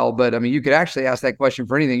intel, but I mean, you could actually ask that question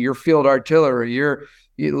for anything. Your field artillery, your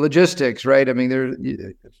logistics, right? I mean,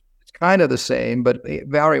 it's kind of the same, but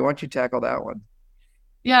Valerie, why don't you tackle that one?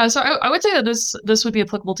 Yeah, so I would say that this would be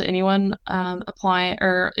applicable to anyone applying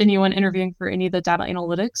or anyone interviewing for any of the data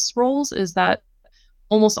analytics roles, is that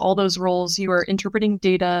almost all those roles, you are interpreting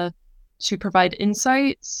data to provide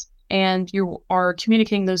insights, and you are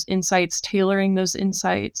communicating those insights, tailoring those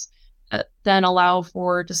insights, then allow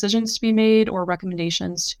for decisions to be made or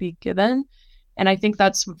recommendations to be given. And I think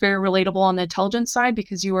that's very relatable on the intelligence side,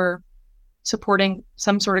 because you are supporting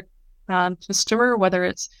some sort of customer, whether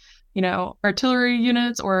it's artillery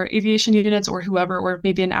units or aviation units or whoever, or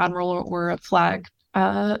maybe an admiral or a flag,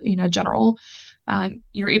 general.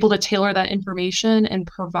 You're able to tailor that information and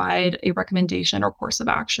provide a recommendation or course of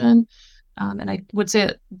action. And I would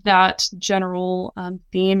say that general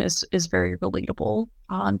theme is very relatable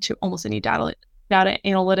to almost any data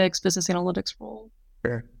analytics, business analytics role.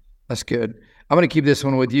 Sure. That's good. I'm going to keep this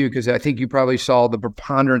one with you because I think you probably saw the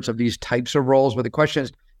preponderance of these types of roles. But the question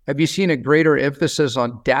is, have you seen a greater emphasis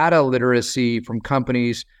on data literacy from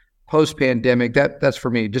companies post-pandemic? That's for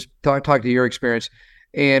me. Just talk to your experience,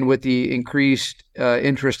 and with the increased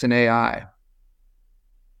interest in AI.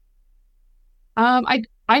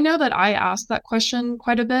 I know that I asked that question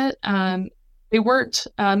quite a bit. They weren't,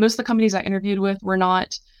 most of the companies I interviewed with were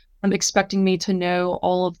not expecting me to know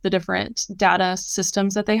all of the different data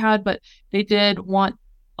systems that they had, but they did want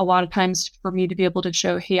a lot of times for me to be able to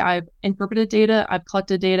show, hey, I've interpreted data, I've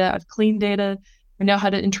collected data, I've cleaned data, I know how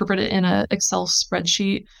to interpret it in an Excel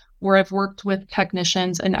spreadsheet, where I've worked with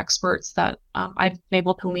technicians and experts that I've been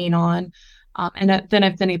able to lean on, and then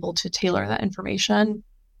I've been able to tailor that information.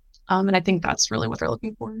 And I think that's really what they're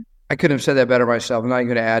looking for. I couldn't have said that better myself. I'm not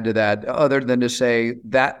going to add to that other than to say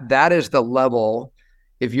that is the level.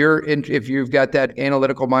 If you've got that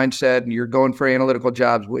analytical mindset and you're going for analytical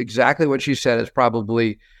jobs, exactly what she said is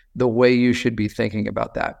probably the way you should be thinking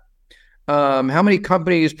about that. How many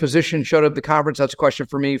companies, positions showed up at the conference? That's a question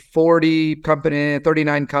for me. 40 companies,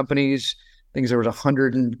 39 companies. think there was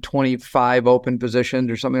 125 open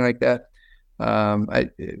positions or something like that. We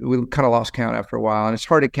kind of lost count after a while, and it's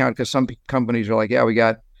hard to count because some companies are like, yeah, we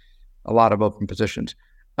got a lot of open positions.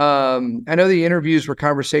 I know the interviews were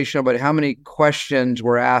conversational, but how many questions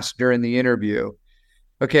were asked during the interview?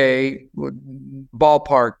 Okay,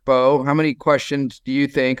 ballpark, Bo, how many questions do you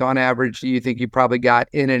think, on average, you probably got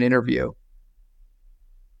in an interview?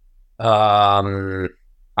 I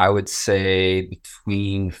would say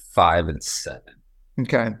between 5 and 7.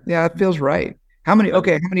 Okay, yeah, that feels right. How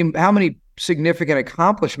many significant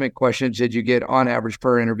accomplishment questions did you get on average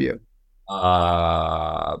per interview?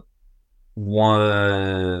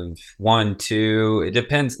 One, two. It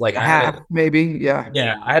depends. Like maybe. Yeah.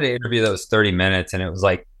 I had an interview that was 30 minutes, and it was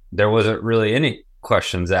like there wasn't really any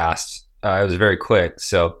questions asked. It was very quick.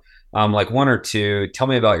 So, like 1 or 2. Tell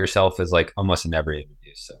me about yourself is like almost in every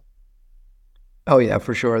interview. So. Oh yeah,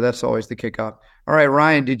 for sure. That's always the kickoff. All right,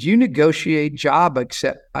 Ryan, did you negotiate job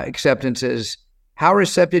acceptances? How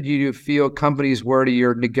receptive do you feel companies were to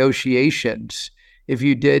your negotiations? If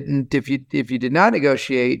you did not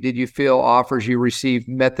negotiate, did you feel offers you received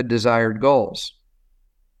met the desired goals?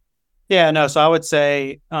 Yeah, no. So I would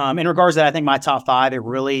say, in regards to that, I think my top 5, it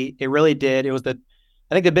really did. I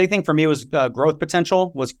think the big thing for me was growth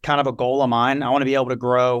potential was kind of a goal of mine. I want to be able to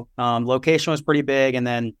grow. Location was pretty big, and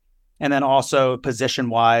then also position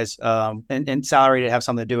wise, and salary to have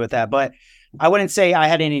something to do with that. But I wouldn't say I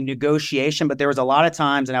had any negotiation, but there was a lot of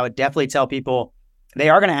times, and I would definitely tell people, they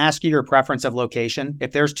are going to ask you your preference of location.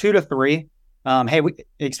 If there's 2 to 3, hey,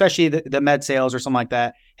 especially the med sales or something like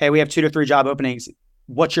that. Hey, we have 2 to 3 job openings.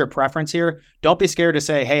 What's your preference here? Don't be scared to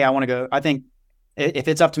say, hey, I want to go. I think if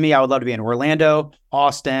it's up to me, I would love to be in Orlando,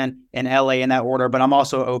 Austin, and LA in that order, but I'm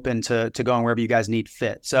also open to going wherever you guys need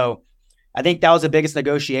fit. So I think that was the biggest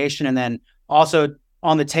negotiation. And then also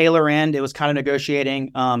on the Taylor end, it was kind of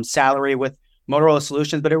negotiating salary with Motorola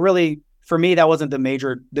Solutions, but it really, for me, that wasn't the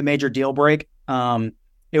major deal break.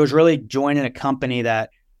 It was really joining a company that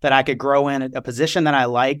I could grow in, a position that I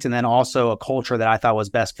liked, and then also a culture that I thought was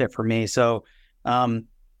best fit for me. So I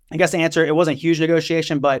guess the answer, it wasn't a huge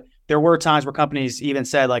negotiation, but there were times where companies even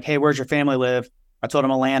said like, hey, where's your family live? I told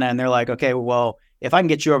them Atlanta, and they're like, okay, well, if I can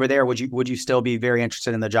get you over there, would you still be very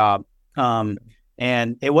interested in the job?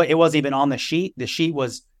 And it wasn't even on the sheet. The sheet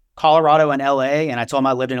was Colorado and LA. And I told him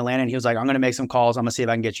I lived in Atlanta, and he was like, I'm going to make some calls. I'm going to see if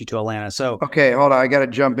I can get you to Atlanta. So, okay, hold on. I got to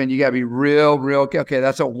jump in. You got to be real. Okay.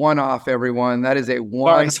 That's a one-off, everyone. That is a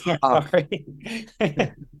one-off. Sorry.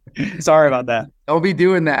 Sorry about that. Don't be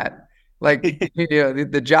doing that. Like,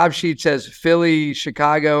 the job sheet says Philly,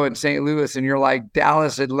 Chicago, and St. Louis, and you're like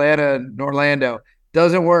Dallas, Atlanta, and Orlando.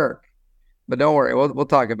 Doesn't work. But don't worry, we'll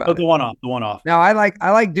talk about it. The one-off. Now, I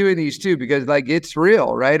like doing these too, because like it's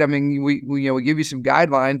real, right? I mean, we give you some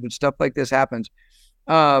guidelines, but stuff like this happens.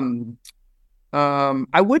 I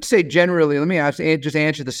would say generally, let me just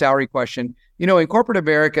answer the salary question. In corporate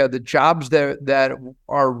America, the jobs that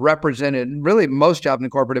are represented, really most jobs in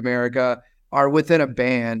corporate America, are within a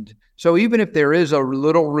band. So even if there is a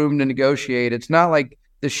little room to negotiate, it's not like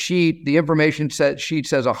the information sheet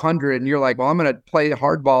says 100, and you're like, well, I'm going to play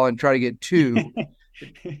hardball and try to get 2.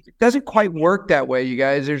 It doesn't quite work that way, you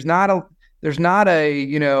guys. There's not a,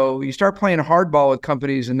 you start playing hardball with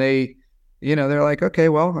companies, and they're like, okay,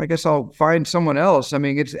 well, I guess I'll find someone else. I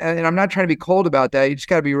mean, and I'm not trying to be cold about that. You just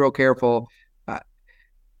got to be real careful.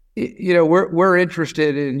 We're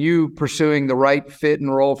interested in you pursuing the right fit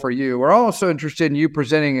and role for you. We're also interested in you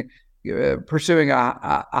pursuing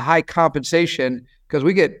a high compensation, because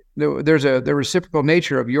there's the reciprocal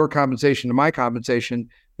nature of your compensation to my compensation,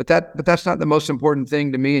 but that's not the most important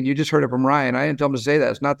thing to me. And you just heard it from Ryan. I didn't tell him to say that.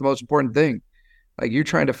 It's not the most important thing. Like, you're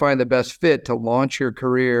trying to find the best fit to launch your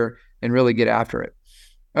career and really get after it.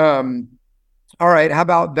 All right. How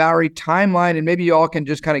about, Valerie, timeline? And maybe you all can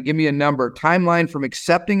just kind of give me a number. Timeline from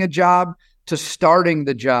accepting a job to starting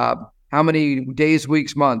the job. How many days,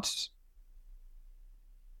 weeks, months?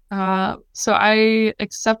 So I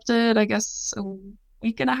accepted, I guess, a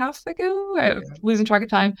week and a half ago. I'm losing track of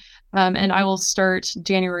time. And I will start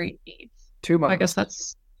January 8th. 2 months. I guess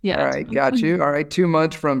that's, yeah. All right. Got you. All right. 2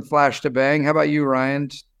 months from flash to bang. How about you, Ryan?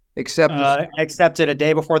 Accepted a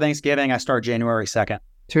day before Thanksgiving. I start January 2nd.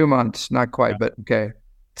 2 months. Not quite, but okay.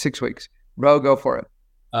 6 weeks. Bro, go for it.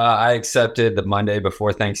 I accepted the Monday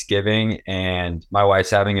before Thanksgiving, and my wife's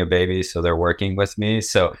having a baby, so they're working with me.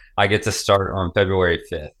 So I get to start on February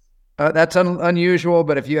 5th. That's unusual,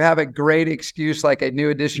 but if you have a great excuse, like a new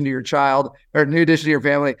addition to your child or new addition to your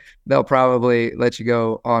family, they'll probably let you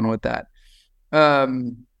go on with that.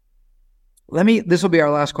 This will be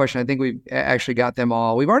our last question. I think we've actually got them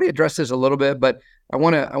all. We've already addressed this a little bit, but I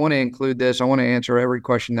want to include this. I want to answer every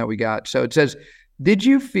question that we got. So it says, did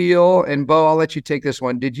you feel, and Bo, I'll let you take this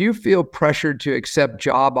one. Did you feel pressured to accept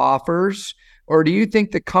job offers, or do you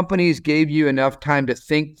think the companies gave you enough time to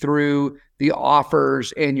think through the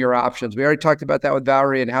offers and your options? We already talked about that with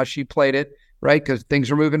Valerie and how she played it, right? Because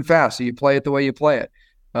things are moving fast. So you play it the way you play it.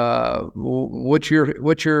 What's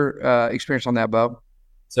your experience on that, Bo?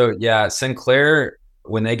 So yeah, Sinclair,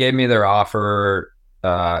 when they gave me their offer,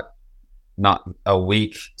 not a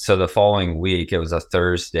week, so the following week, it was a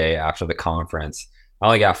Thursday after the conference. I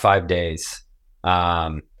only got 5 days.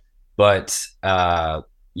 But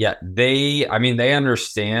yeah, they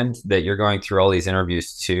understand that you're going through all these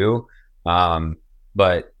interviews too.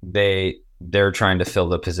 But they're trying to fill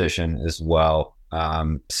the position as well.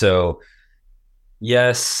 So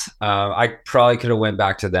yes, I probably could have went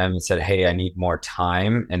back to them and said, hey, I need more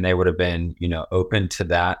time. And they would have been, open to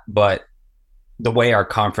that. But the way our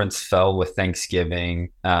conference fell with Thanksgiving,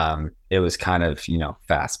 it was kind of,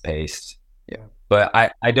 fast paced. Yeah. But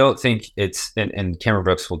I don't think it's, and Cameron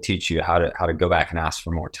Brooks will teach you how to go back and ask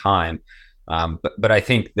for more time. But I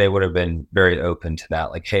think they would have been very open to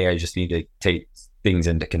that. Like, hey, I just need to take things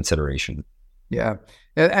into consideration. Yeah.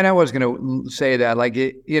 And I was going to say that, like,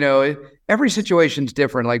 every situation's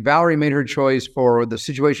different. Like Valerie made her choice for the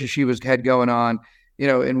situation she had going on,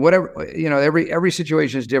 and whatever, every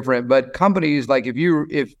situation is different. But companies, like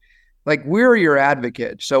like we're your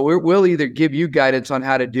advocate, so we'll either give you guidance on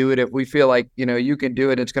how to do it if we feel like, you can do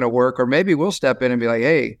it, it's going to work, or maybe we'll step in and be like,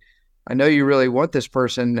 hey, I know you really want this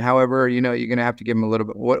person. However, you're going to have to give them a little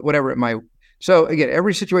bit, whatever it might. So again,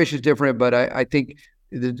 every situation is different, but I think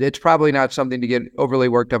it's probably not something to get overly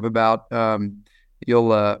worked up about. You'll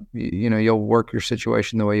work your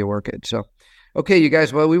situation the way you work it. So, okay, you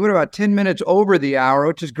guys, well, we went about 10 minutes over the hour,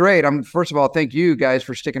 which is great. First of all, thank you guys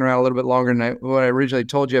for sticking around a little bit longer than what I originally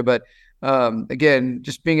told you. But again,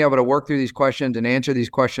 just being able to work through these questions and answer these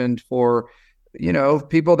questions for,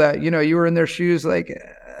 people that, you were in their shoes like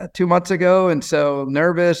 2 months ago. And so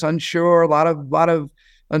nervous, unsure, a lot of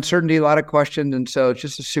uncertainty, a lot of questions. And so it's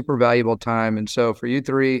just a super valuable time. And so for you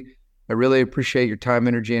three, I really appreciate your time,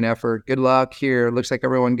 energy, and effort. Good luck here. Looks like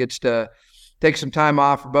everyone gets to take some time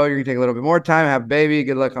off. For Bo, you're going to take a little bit more time, have a baby.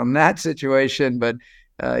 Good luck on that situation. But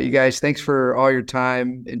you guys, thanks for all your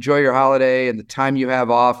time. Enjoy your holiday and the time you have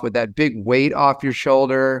off with that big weight off your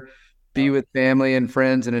shoulder. Be with family and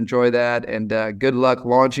friends and enjoy that. And good luck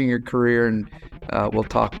launching your career. And we'll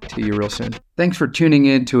talk to you real soon. Thanks for tuning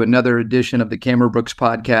in to another edition of the Cameron Brooks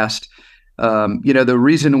podcast. The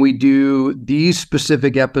reason we do these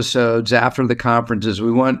specific episodes after the conference is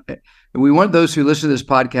we want those who listen to this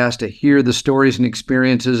podcast to hear the stories and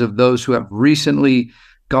experiences of those who have recently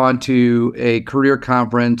gone to a career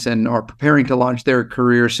conference and are preparing to launch their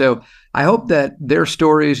career. So I hope that their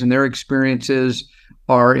stories and their experiences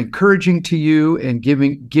are encouraging to you and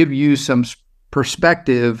give you some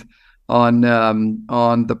perspective on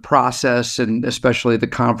the process, and especially the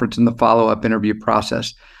conference and the follow-up interview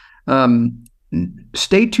process.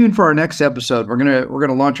 Stay tuned for our next episode. We're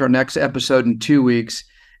gonna launch our next episode in 2 weeks,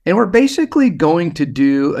 and we're basically going to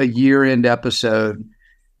do a year-end episode,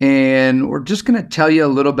 and we're just going to tell you a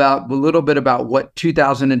little bit about what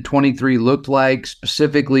 2023 looked like,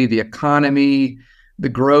 specifically the economy, the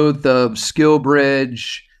growth of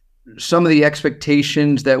SkillBridge, some of the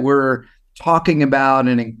expectations that we're talking about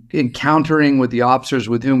and encountering with the officers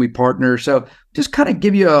with whom we partner. So just kind of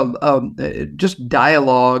give you a just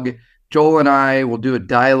dialogue. Joel and I will do a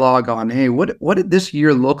dialogue on, hey, what did this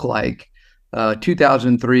year look like,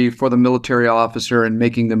 2003 for the military officer and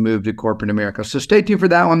making the move to corporate America. So stay tuned for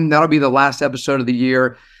that one. That'll be the last episode of the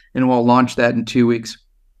year, and we'll launch that in 2 weeks.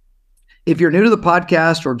 If you're new to the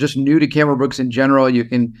podcast or just new to Cameron Brooks in general, you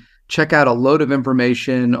can check out a load of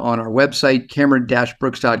information on our website,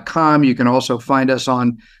 cameron-brooks.com. You can also find us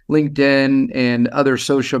on LinkedIn and other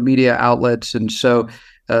social media outlets. And so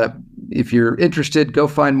if you're interested, go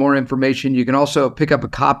find more information. You can also pick up a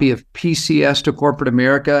copy of PCS to Corporate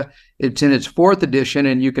America. It's in its 4th edition,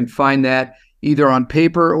 and you can find that either on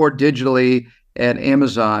paper or digitally at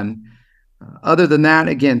Amazon. Other than that,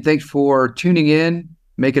 again, thanks for tuning in.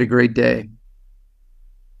 Make it a great day.